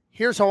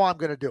 here's how I'm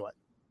going to do it.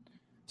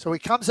 So he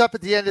comes up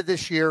at the end of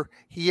this year.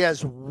 He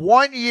has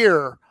 1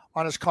 year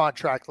on his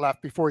contract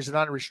left before he's an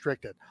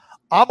unrestricted.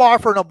 I'm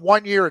offering him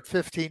 1 year at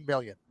 $15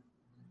 million.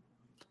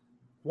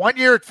 1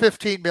 year at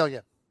 $15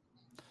 million.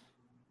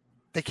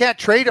 They can't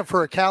trade him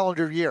for a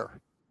calendar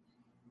year.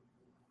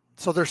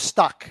 So they're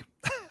stuck.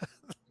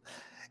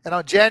 And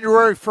on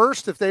January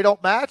 1st, if they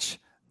don't match,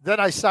 then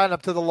I sign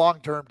up to the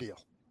long-term deal.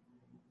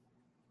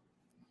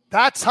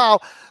 That's how,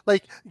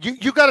 like,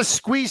 you got to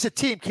squeeze a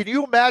team. Can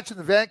you imagine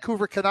the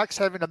Vancouver Canucks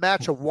having to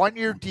match a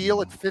 1-year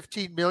deal at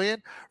 $15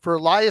 million for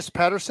Elias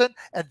Pettersson,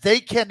 and they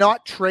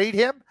cannot trade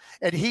him,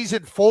 and he's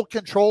in full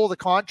control of the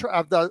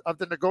contract of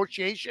the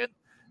negotiation?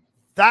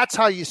 That's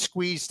how you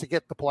squeeze to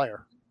get the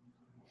player.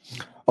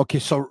 Okay,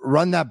 so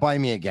run that by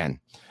me again.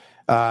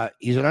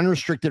 He's a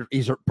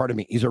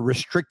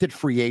restricted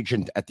free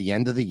agent at the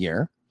end of the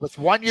year. With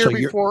 1 year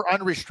before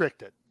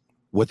unrestricted.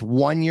 With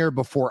 1 year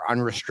before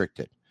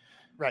unrestricted.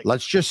 Right.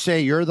 Let's just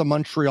say you're the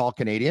Montreal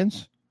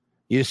Canadiens.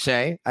 You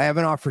say, I have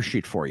an offer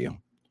sheet for you.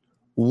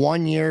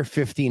 1 year,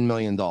 $15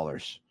 million.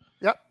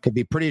 Yep. Could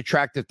be pretty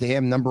attractive to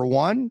him. Number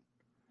one,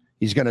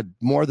 he's going to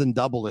more than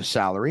double his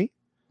salary.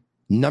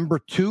 Number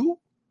two,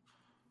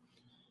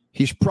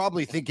 he's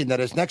probably thinking that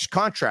his next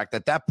contract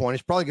at that point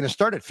is probably going to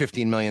start at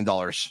 $15 million.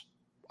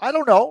 I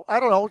don't know.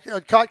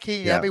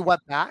 Kotkaniemi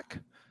went back.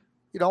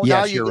 Yes,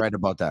 now you're right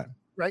about that.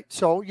 Right.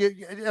 So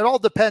it all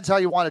depends how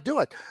you want to do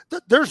it.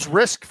 There's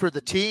risk for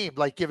the team,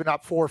 like giving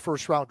up 4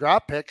 first-round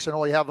draft picks and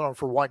only having them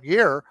for 1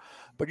 year.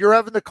 But you're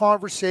having the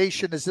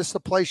conversation, is this the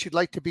place you'd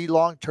like to be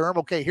long-term?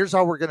 Okay, here's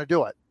how we're going to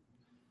do it.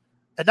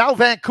 And now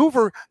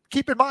Vancouver,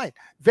 keep in mind,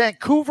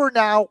 Vancouver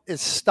now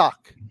is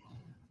stuck.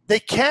 They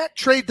can't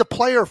trade the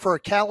player for a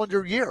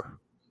calendar year.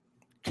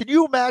 Can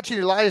you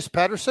imagine Elias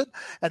Pettersson?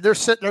 And they're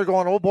sitting there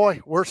going, oh,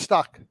 boy, we're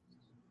stuck.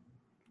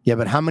 Yeah,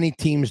 but how many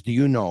teams do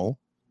you know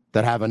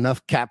that have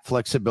enough cap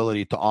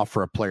flexibility to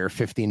offer a player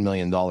 $15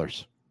 million?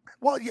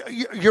 Well,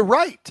 you're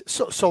right.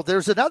 So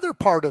there's another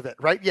part of it,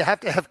 right? You have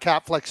to have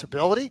cap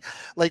flexibility.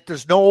 Like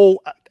there's no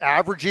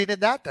averaging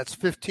in that. That's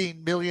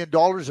 $15 million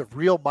of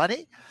real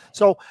money.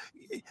 So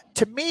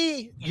to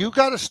me, you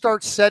got to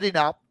start setting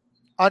up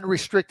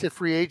unrestricted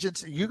free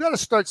agents. You got to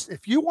start,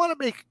 if you want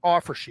to make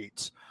offer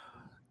sheets,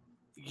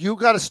 you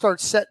got to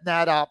start setting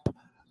that up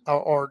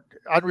or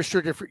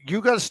unrestricted. You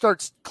got to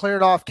start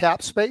clearing off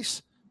cap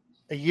space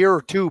a year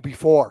or two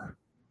before,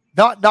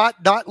 not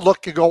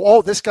look and go,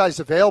 oh, this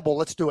guy's available,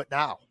 let's do it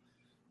now.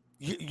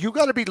 You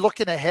got to be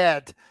looking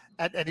ahead,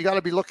 and you got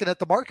to be looking at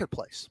the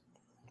marketplace.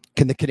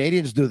 Can the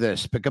Canadiens do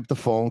this? Pick up the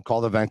phone,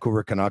 call the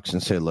Vancouver Canucks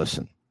and say,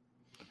 listen,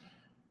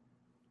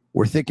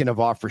 we're thinking of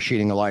offer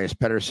sheeting Elias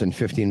Pettersson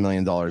 $15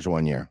 million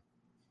 1 year.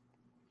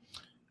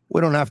 We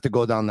don't have to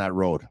go down that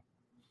road.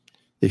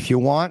 If you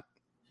want,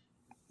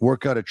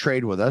 work out a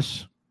trade with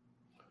us,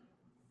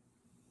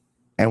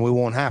 and we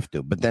won't have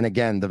to. But then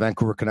again, the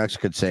Vancouver Canucks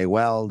could say,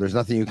 well, there's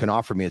nothing you can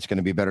offer me. It's going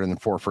to be better than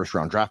 4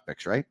 first-round draft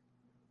picks, right?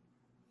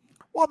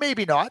 Well,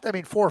 maybe not. I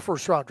mean, 4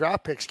 first-round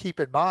draft picks, keep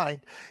in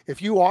mind,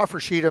 if you offer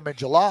sheet them in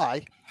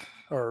July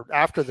or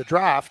after the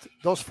draft,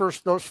 those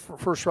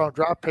first-round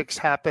draft picks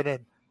happen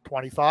in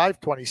 25,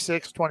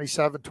 26,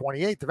 27,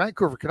 28. The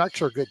Vancouver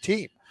Canucks are a good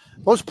team.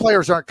 Those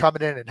players aren't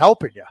coming in and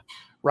helping you,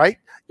 right?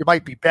 You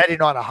might be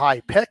betting on a high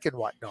pick and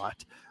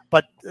whatnot,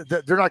 but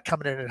they're not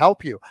coming in and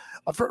help you.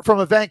 From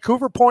a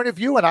Vancouver point of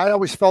view, and I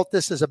always felt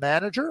this as a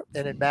manager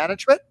and in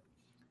management,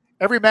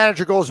 every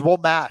manager goes, we'll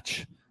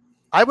match.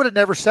 I would have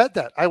never said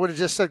that. I would have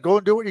just said, go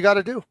and do what you got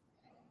to do.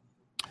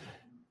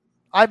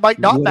 I might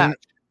not match.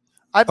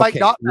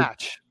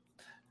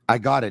 I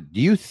got it.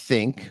 Do you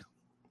think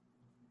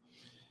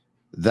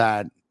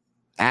that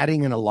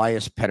adding an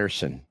Elias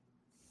Pettersson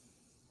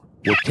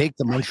will take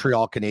the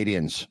Montreal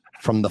Canadiens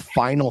from the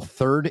final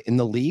third in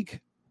the league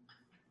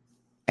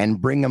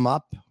and bring them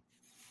up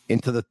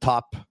into the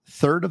top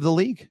third of the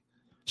league?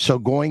 So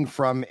going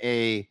from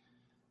a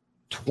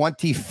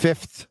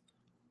 25th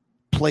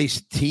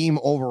place team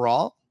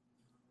overall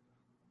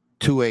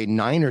to a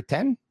 9 or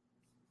 10?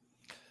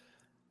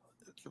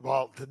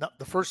 Well,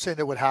 the first thing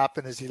that would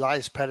happen is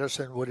Elias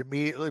Pettersson would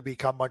immediately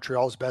become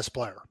Montreal's best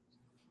player.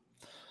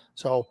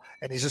 So,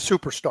 and he's a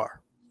superstar.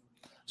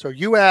 So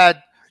you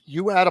add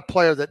a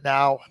player that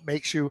now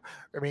makes you,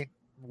 I mean,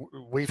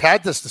 we've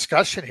had this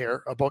discussion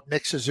here about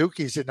Nick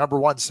Suzuki's the number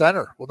 1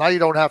 center. Well, now you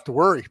don't have to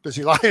worry because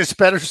Elias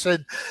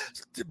Pettersson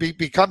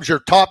becomes your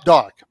top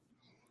dog.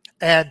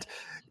 And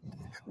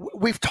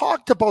we've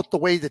talked about the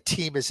way the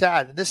team is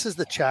at, and this is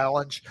the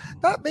challenge,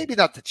 maybe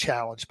not the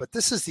challenge, but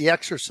this is the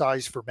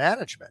exercise for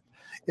management,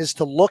 is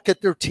to look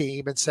at their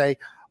team and say,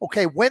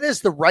 okay, when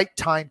is the right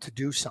time to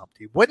do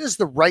something? When is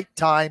the right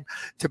time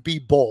to be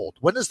bold?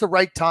 When is the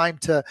right time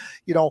to,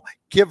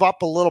 give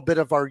up a little bit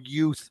of our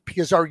youth,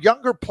 because our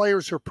younger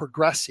players are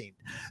progressing.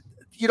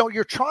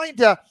 You're trying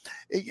to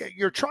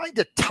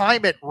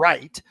time it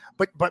right,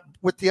 but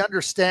with the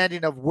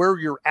understanding of where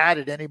you're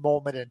at any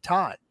moment in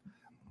time.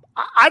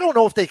 I don't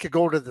know if they could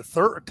go to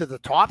the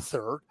top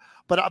third,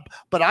 but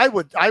I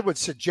would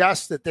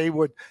suggest that they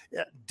would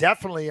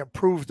definitely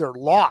improve their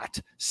lot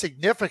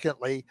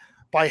significantly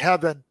by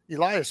having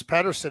Elias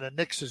Pettersson and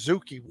Nick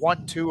Suzuki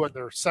 1, 2 in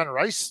their center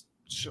ice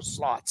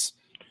slots.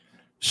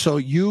 So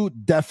you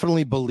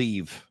definitely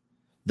believe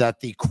that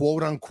the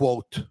quote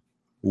unquote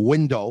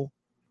window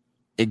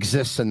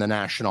exists in the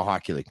National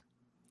Hockey League?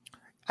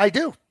 I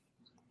do.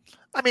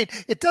 I mean,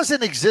 it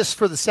doesn't exist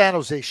for the San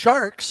Jose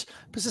Sharks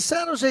because the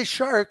San Jose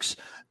Sharks,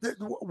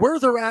 where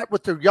they're at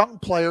with their young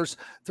players,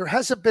 there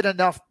hasn't been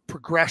enough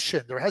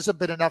progression. There hasn't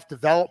been enough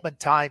development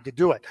time to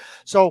do it.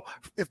 So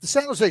if the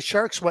San Jose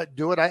Sharks went and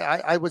do it,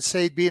 I would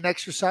say it'd be an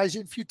exercise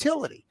in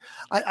futility.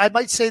 I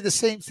might say the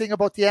same thing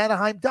about the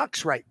Anaheim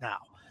Ducks right now.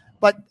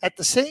 But at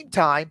the same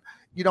time,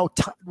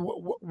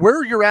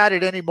 where you're at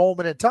any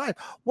moment in time,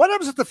 what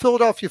happens if the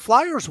Philadelphia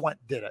Flyers went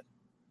and did it?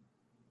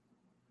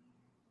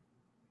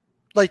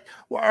 Like,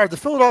 are the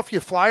Philadelphia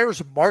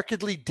Flyers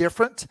markedly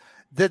different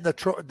than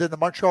the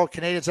Montreal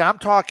Canadiens? And I'm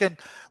talking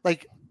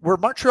like where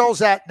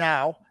Montreal's at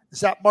now. Is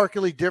that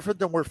markedly different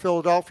than where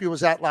Philadelphia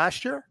was at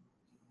last year?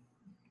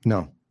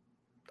 No,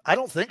 I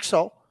don't think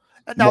so.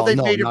 And now they've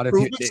made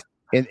improvements.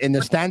 In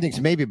the standings,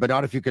 maybe, but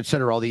not if you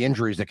consider all the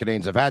injuries the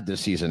Canadiens have had this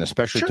season,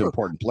 especially to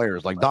important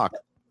players like Doc.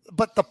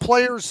 But the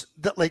players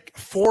that like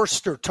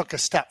Forster took a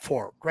step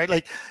forward, right?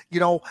 Like,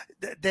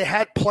 they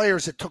had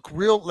players that took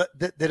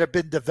that have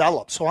been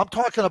developed. So I'm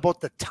talking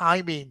about the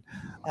timing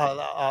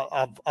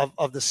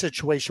of the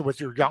situation with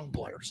your young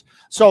players.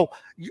 So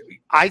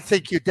I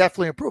think you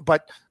definitely improve.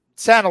 But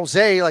San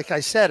Jose, like I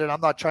said, and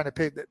I'm not trying to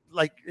pick that,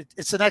 like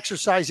it's an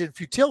exercise in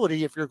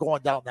futility if you're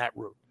going down that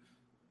route.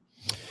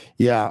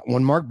 Yeah,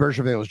 when Marc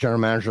Bergevin was general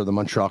manager of the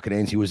Montreal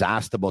Canadiens, he was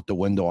asked about the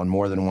window on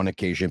more than one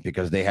occasion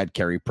because they had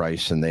Carey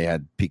Price and they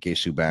had PK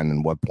Subban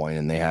and what point,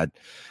 and they had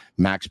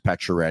Max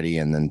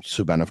Pacioretty, and then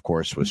Subban, of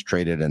course, was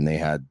traded, and they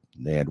had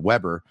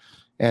Weber,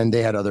 and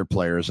they had other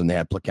players, and they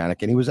had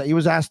Plekanec, and he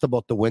was asked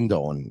about the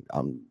window, and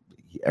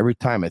every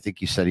time I think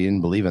he said he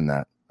didn't believe in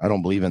that. I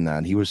don't believe in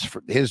that.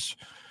 His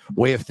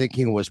way of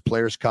thinking was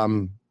players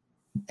come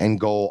and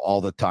go all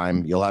the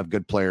time. You'll have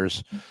good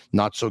players,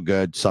 not so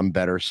good, some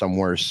better, some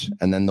worse,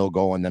 and then they'll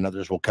go, and then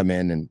others will come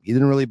in. And he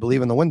didn't really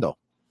believe in the window.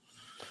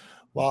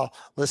 Well,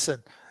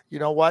 listen, you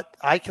know what?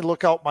 I can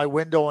look out my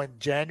window in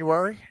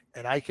January,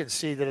 and I can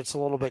see that it's a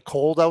little bit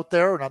cold out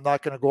there, and I'm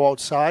not going to go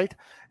outside.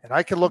 And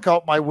I can look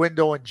out my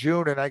window in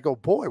June, and I go,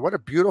 boy, what a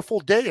beautiful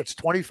day. It's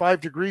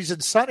 25 degrees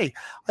and sunny.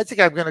 I think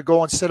I'm going to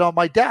go and sit on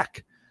my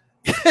deck.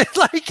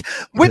 Like,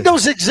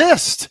 windows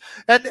exist,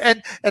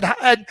 and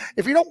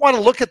if you don't want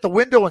to look at the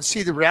window and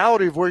see the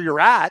reality of where you're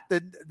at,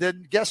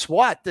 then guess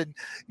what? Then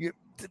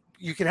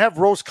you can have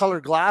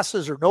rose-colored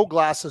glasses or no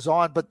glasses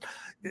on, but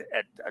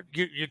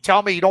you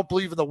tell me you don't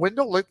believe in the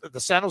window.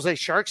 The San Jose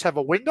Sharks have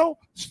a window.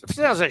 The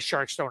San Jose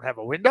Sharks don't have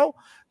a window.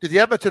 Do the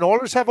Edmonton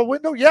Oilers have a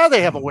window? Yeah,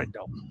 they have a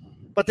window,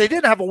 but they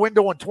didn't have a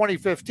window in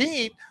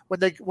 2015 when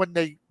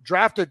they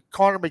drafted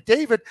Connor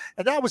McDavid,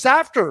 and that was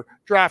after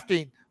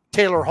drafting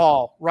Taylor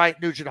Hall, Ryan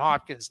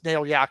Nugent-Hopkins,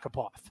 Nail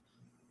Yakupov.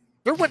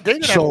 They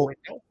didn't have a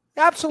window.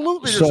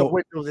 Absolutely, there's a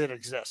window that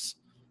exists.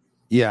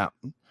 Yeah.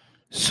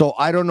 So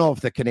I don't know if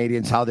the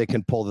Canadiens, how they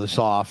can pull this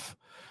off.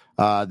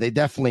 They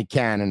definitely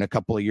can in a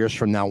couple of years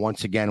from now,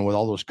 once again, with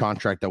all those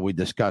contracts that we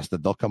discussed,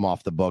 that they'll come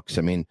off the books.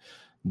 I mean,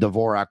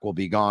 Dvorak will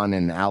be gone,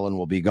 and Allen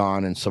will be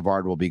gone, and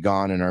Savard will be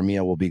gone, and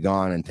Armia will be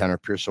gone, and Tanner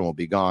Pearson will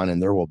be gone,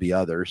 and there will be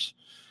others.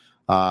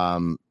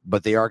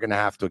 But they are going to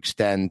have to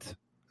extend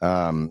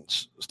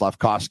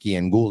Slavkovsky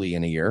and Gulli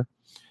in a year.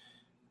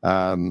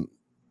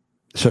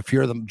 So if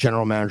you're the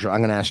general manager,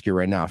 I'm going to ask you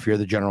right now, if you're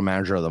the general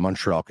manager of the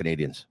Montreal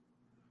Canadiens,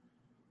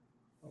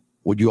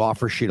 would you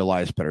offer sheet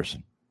Elias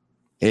Pettersson?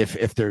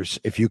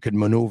 If you could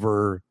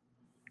maneuver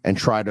and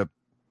try to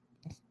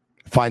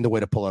find a way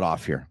to pull it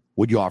off here,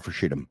 would you offer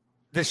sheet him?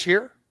 This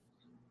year?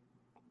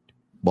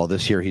 Well,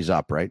 this year he's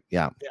up, right?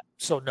 Yeah.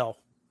 So no.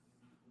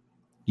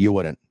 You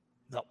wouldn't.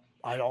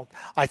 I don't.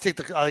 I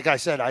think, like I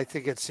said, I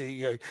think it's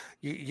to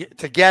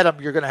get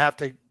him. You're going to have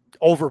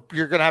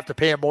to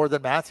pay him more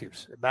than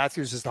Matthews.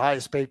 Matthews is the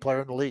highest paid player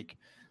in the league.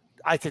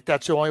 I think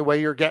that's the only way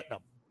you're getting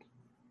him.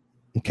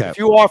 Okay. If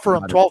you offer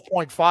him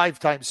 12.5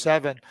 times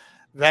 7,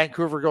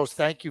 Vancouver goes,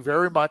 thank you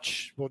very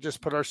much. We'll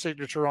just put our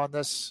signature on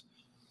this.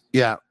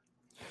 Yeah.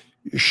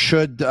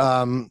 Should it's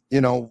a and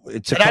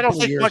I don't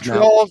think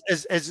Montreal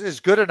is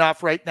good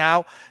enough right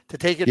now to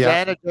take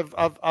advantage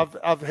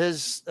of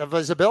his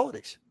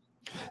abilities.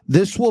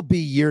 This will be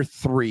year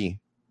 3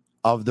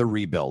 of the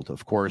rebuild.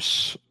 Of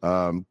course,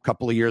 a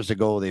couple of years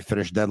ago, they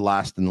finished dead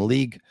last in the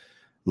league.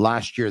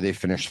 Last year, they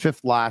finished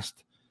 5th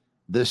last.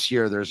 This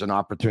year, there's an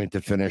opportunity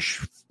to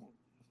finish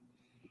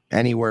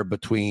anywhere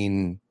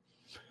between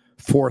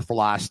 4th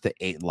last to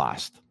 8th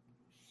last.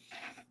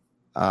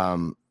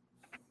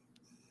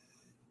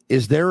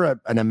 Is there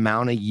an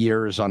amount of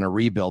years on a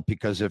rebuild?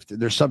 Because if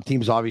there's some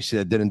teams, obviously,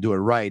 that didn't do it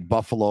right,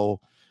 Buffalo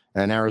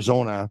and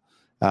Arizona,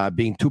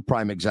 being 2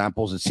 prime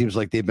examples, it seems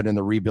like they've been in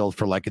the rebuild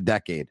for like a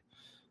decade.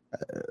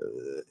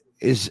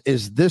 Is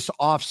this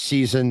off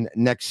season,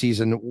 next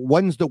season,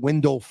 when's the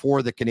window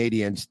for the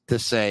Canadiens to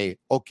say,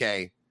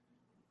 okay,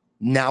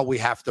 now we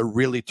have to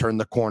really turn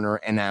the corner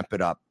and amp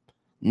it up?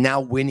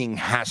 Now winning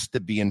has to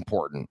be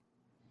important.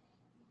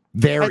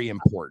 Very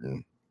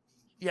important.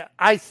 Yeah,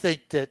 I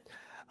think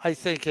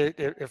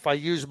if I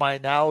use my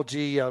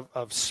analogy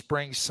of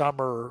spring,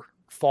 summer,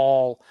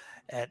 fall,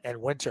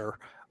 and winter,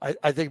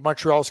 I think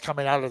Montreal's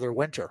coming out of their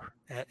winter,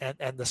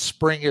 and the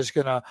spring is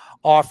going to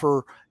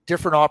offer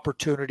different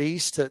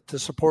opportunities to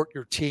support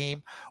your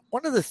team.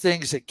 One of the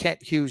things that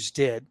Kent Hughes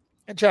did,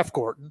 and Jeff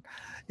Gorton,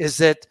 is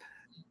that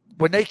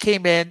when they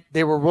came in,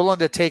 they were willing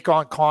to take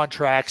on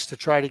contracts to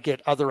try to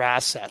get other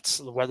assets,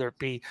 whether it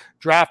be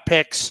draft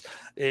picks,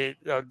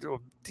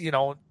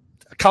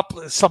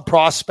 some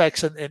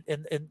prospects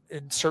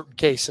in certain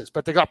cases,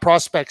 but they got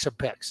prospects and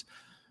picks.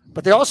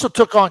 But they also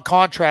took on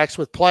contracts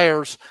with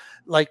players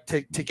like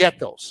to get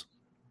those.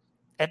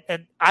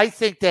 And I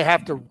think they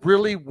have to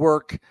really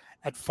work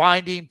at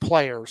finding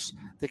players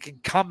that can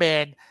come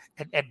in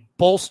and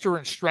bolster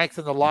and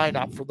strengthen the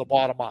lineup from the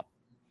bottom up.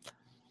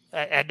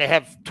 And they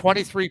have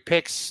 23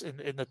 picks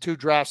in the 2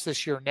 drafts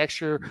this year. Next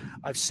year,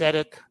 I've said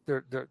it,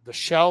 the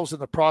shelves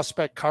and the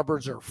prospect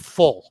cupboards are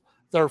full.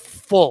 They're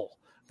full.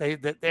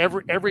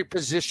 Every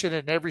position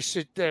and every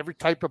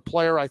type of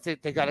player, I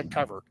think they got it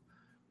covered.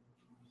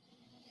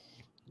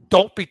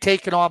 Don't be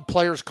taking on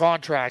players'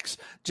 contracts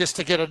just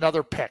to get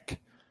another pick.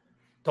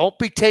 Don't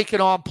be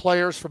taking on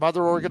players from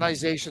other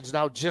organizations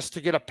now just to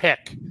get a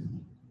pick.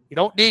 You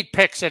don't need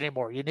picks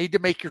anymore. You need to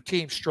make your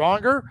team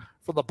stronger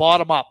from the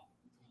bottom up.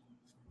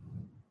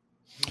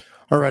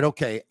 All right,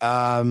 okay.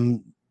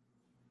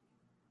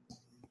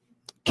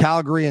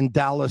 Calgary and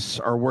Dallas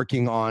are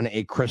working on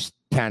a Chris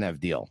Tanev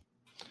deal,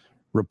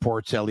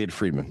 reports Elliot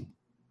Friedman.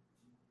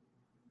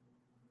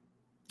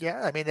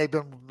 Yeah,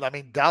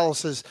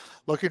 Dallas is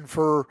looking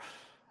for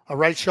a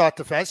right shot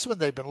defenseman.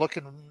 They've been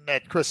looking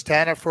at Chris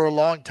Tanev for a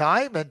long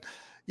time. And,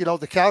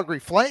 the Calgary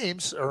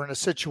Flames are in a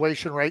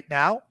situation right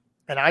now,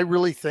 and I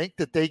really think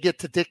that they get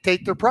to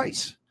dictate their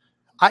price.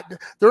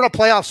 They're in a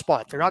playoff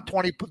spot. They're not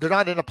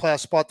in a playoff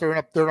spot. They're in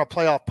a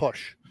playoff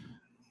push.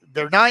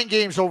 They're 9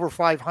 games over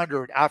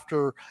 500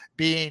 after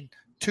being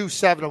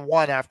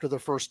 2-7-1 after the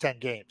first 10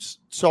 games.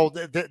 So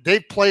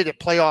they've played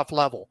at playoff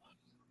level.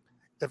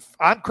 If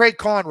I'm Craig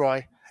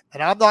Conroy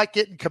and I'm not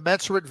getting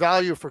commensurate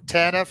value for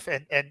Tanev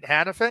and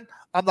Hanifin,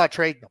 I'm not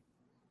trading them.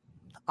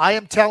 I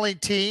am telling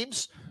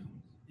teams,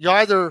 you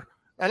either,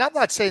 and I'm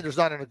not saying there's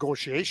not a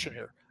negotiation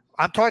here.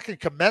 I'm talking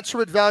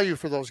commensurate value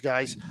for those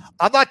guys.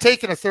 I'm not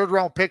taking a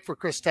 3rd-round pick for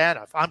Chris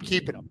Tanev. I'm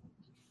keeping him.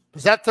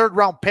 Because that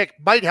 3rd-round pick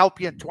might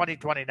help you in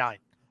 2029.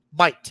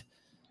 Might.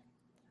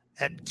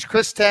 And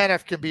Chris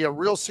Tanev can be a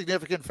real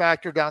significant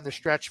factor down the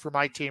stretch for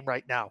my team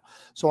right now.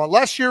 So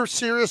unless you're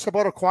serious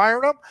about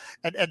acquiring him,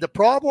 and the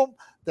problem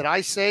that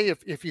I say,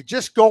 if you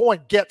just go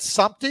and get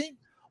something,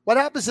 what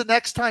happens the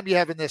next time you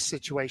have in this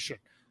situation?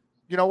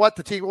 You know what?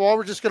 The team,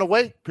 we're just going to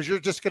wait because you're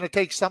just going to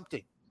take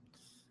something.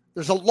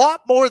 There's a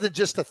lot more than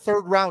just a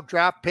 3rd-round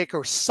draft pick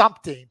or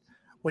something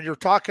when you're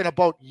talking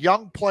about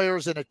young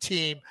players in a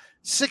team.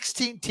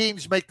 16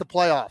 teams make the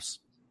playoffs.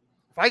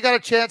 If I got a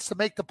chance to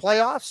make the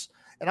playoffs,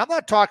 and I'm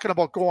not talking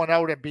about going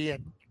out and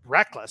being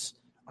reckless.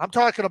 I'm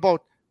talking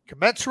about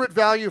commensurate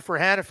value for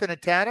Hanifin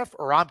and Tanev,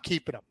 or I'm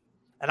keeping them.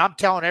 And I'm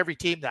telling every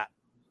team that.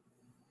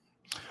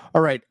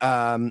 All right.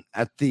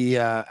 At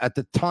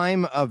the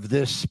time of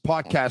this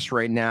podcast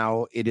right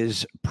now, it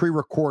is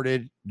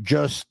pre-recorded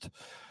just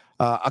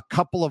a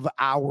couple of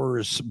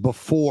hours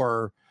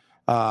before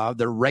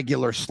the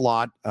regular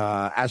slot,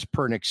 as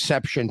per an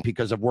exception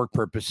because of work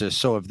purposes.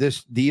 So if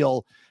this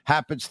deal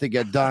happens to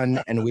get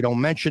done and we don't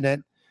mention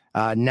it,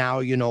 now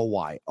you know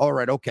why. All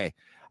right, okay.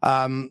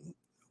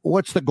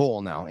 What's the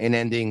goal now in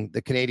ending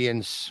the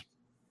Canadiens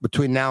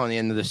between now and the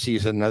end of the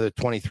season, another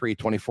 23,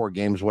 24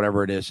 games,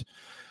 whatever it is?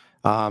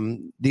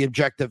 The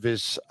objective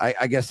is,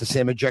 I guess, the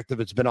same objective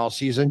it's been all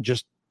season,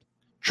 just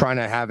trying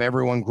to have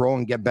everyone grow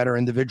and get better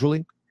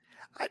individually?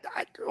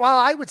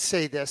 I would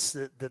say that's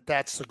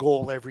the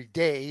goal every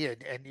day,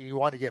 and you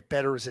want to get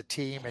better as a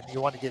team, and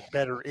you want to get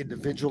better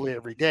individually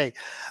every day.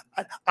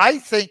 I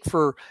think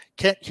for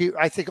Kent Hughes,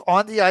 I think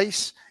on the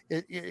ice,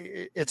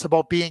 it's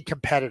about being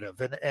competitive,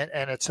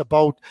 and it's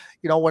about,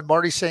 when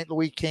Marty St.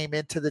 Louis came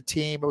into the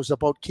team, it was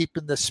about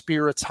keeping the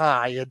spirits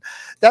high, and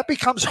that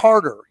becomes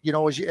harder,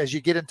 as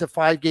you get into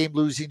 5-game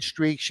losing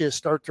streaks. You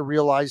start to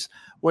realize,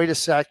 wait a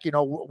sec,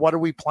 what are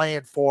we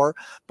playing for?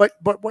 But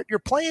what you're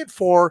playing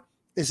for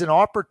is an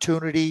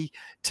opportunity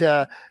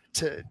to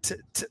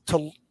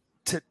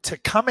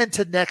come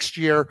into next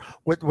year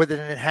with an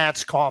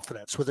enhanced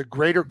confidence, with a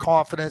greater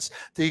confidence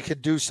that you can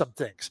do some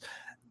things.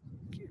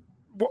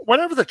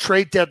 Whatever the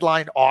trade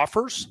deadline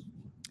offers,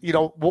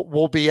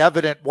 will be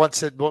evident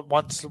once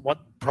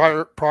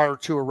prior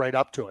to or right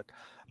up to it.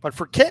 But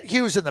for Kent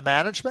Hughes and the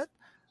management,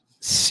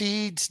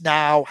 seeds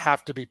now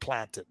have to be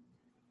planted.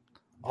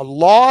 A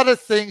lot of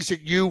things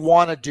that you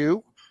want to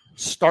do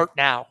start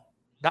now.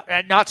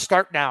 Not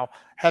start now,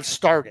 have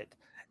started.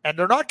 And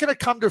they're not going to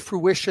come to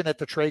fruition at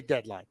the trade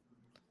deadline,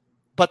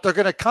 but they're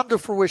going to come to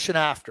fruition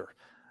after.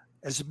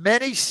 As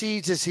many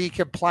seeds as he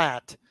can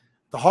plant,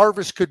 the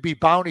harvest could be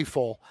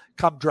bountiful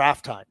come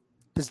draft time.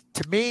 Because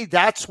to me,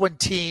 that's when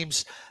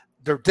teams,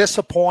 they're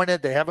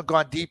disappointed. They haven't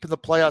gone deep in the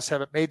playoffs,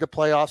 haven't made the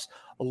playoffs.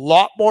 A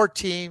lot more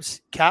teams,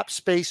 cap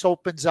space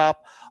opens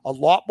up. A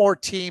lot more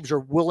teams are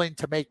willing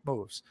to make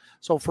moves.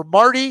 So for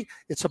Marty,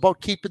 it's about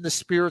keeping the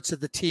spirits of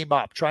the team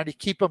up, trying to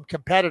keep them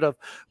competitive,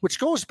 which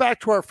goes back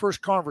to our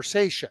first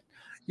conversation.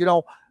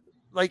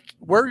 like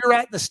where you're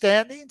at in the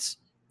standings,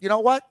 you know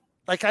what?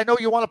 Like, I know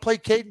you want to play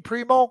Caden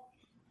Primo.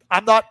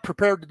 I'm not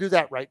prepared to do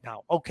that right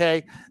now.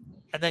 Okay.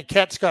 And then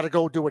Kent's got to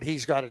go do what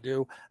he's got to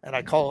do. And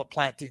I call it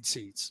planting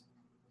seeds.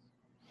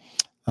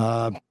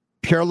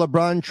 Pierre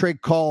LeBrun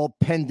trade call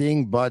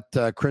pending, but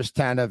Chris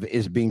Tanev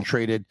is being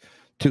traded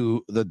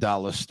to the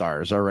Dallas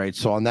Stars. All right.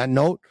 So on that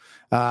note,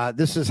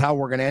 this is how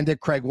we're going to end it.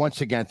 Craig,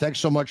 once again, thanks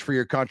so much for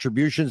your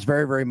contributions.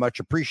 Very, very much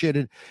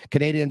appreciated.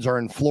 Canadiens are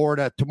in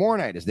Florida tomorrow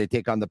night as they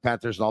take on the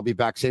Panthers, and I'll be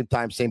back same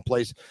time, same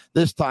place,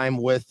 this time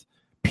with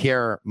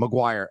Pierre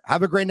Maguire.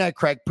 Have a great night,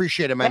 Craig.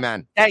 Appreciate it, my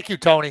man. Thank you,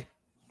 Tony.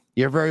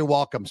 You're very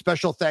welcome.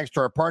 Special thanks to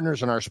our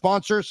partners and our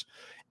sponsors.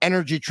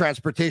 Energy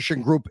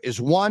Transportation Group is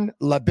one.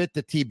 La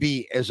Bitte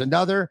TB is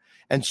another.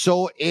 And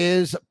so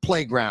is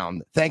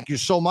Playground. Thank you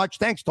so much.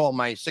 Thanks to all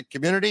my sick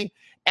community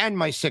and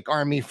my sick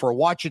army for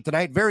watching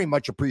tonight. Very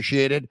much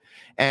appreciated.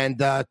 And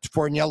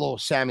for Niello,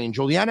 Sammy, and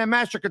Juliana,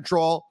 Master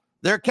Control,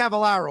 they're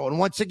Cavallaro. And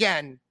once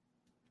again,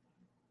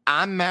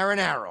 I'm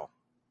Marinaro.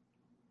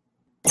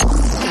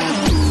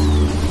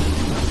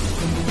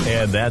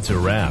 And that's a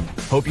wrap.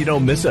 Hope you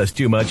don't miss us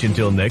too much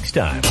until next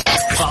time.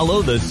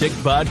 Follow the Sick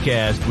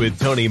Podcast with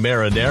Tony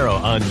Marinaro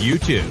on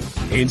YouTube,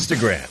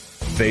 Instagram,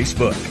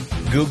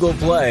 Facebook, Google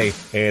Play,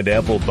 and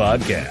Apple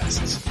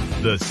Podcasts.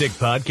 The Sick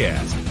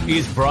Podcast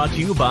is brought to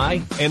you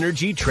by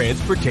Energy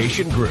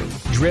Transportation Group,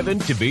 driven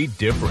to be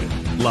different.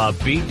 La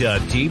Vida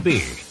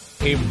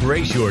TB,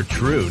 embrace your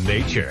true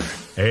nature.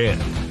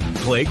 And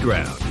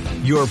Playground,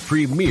 your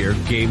premier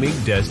gaming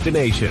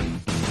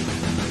destination.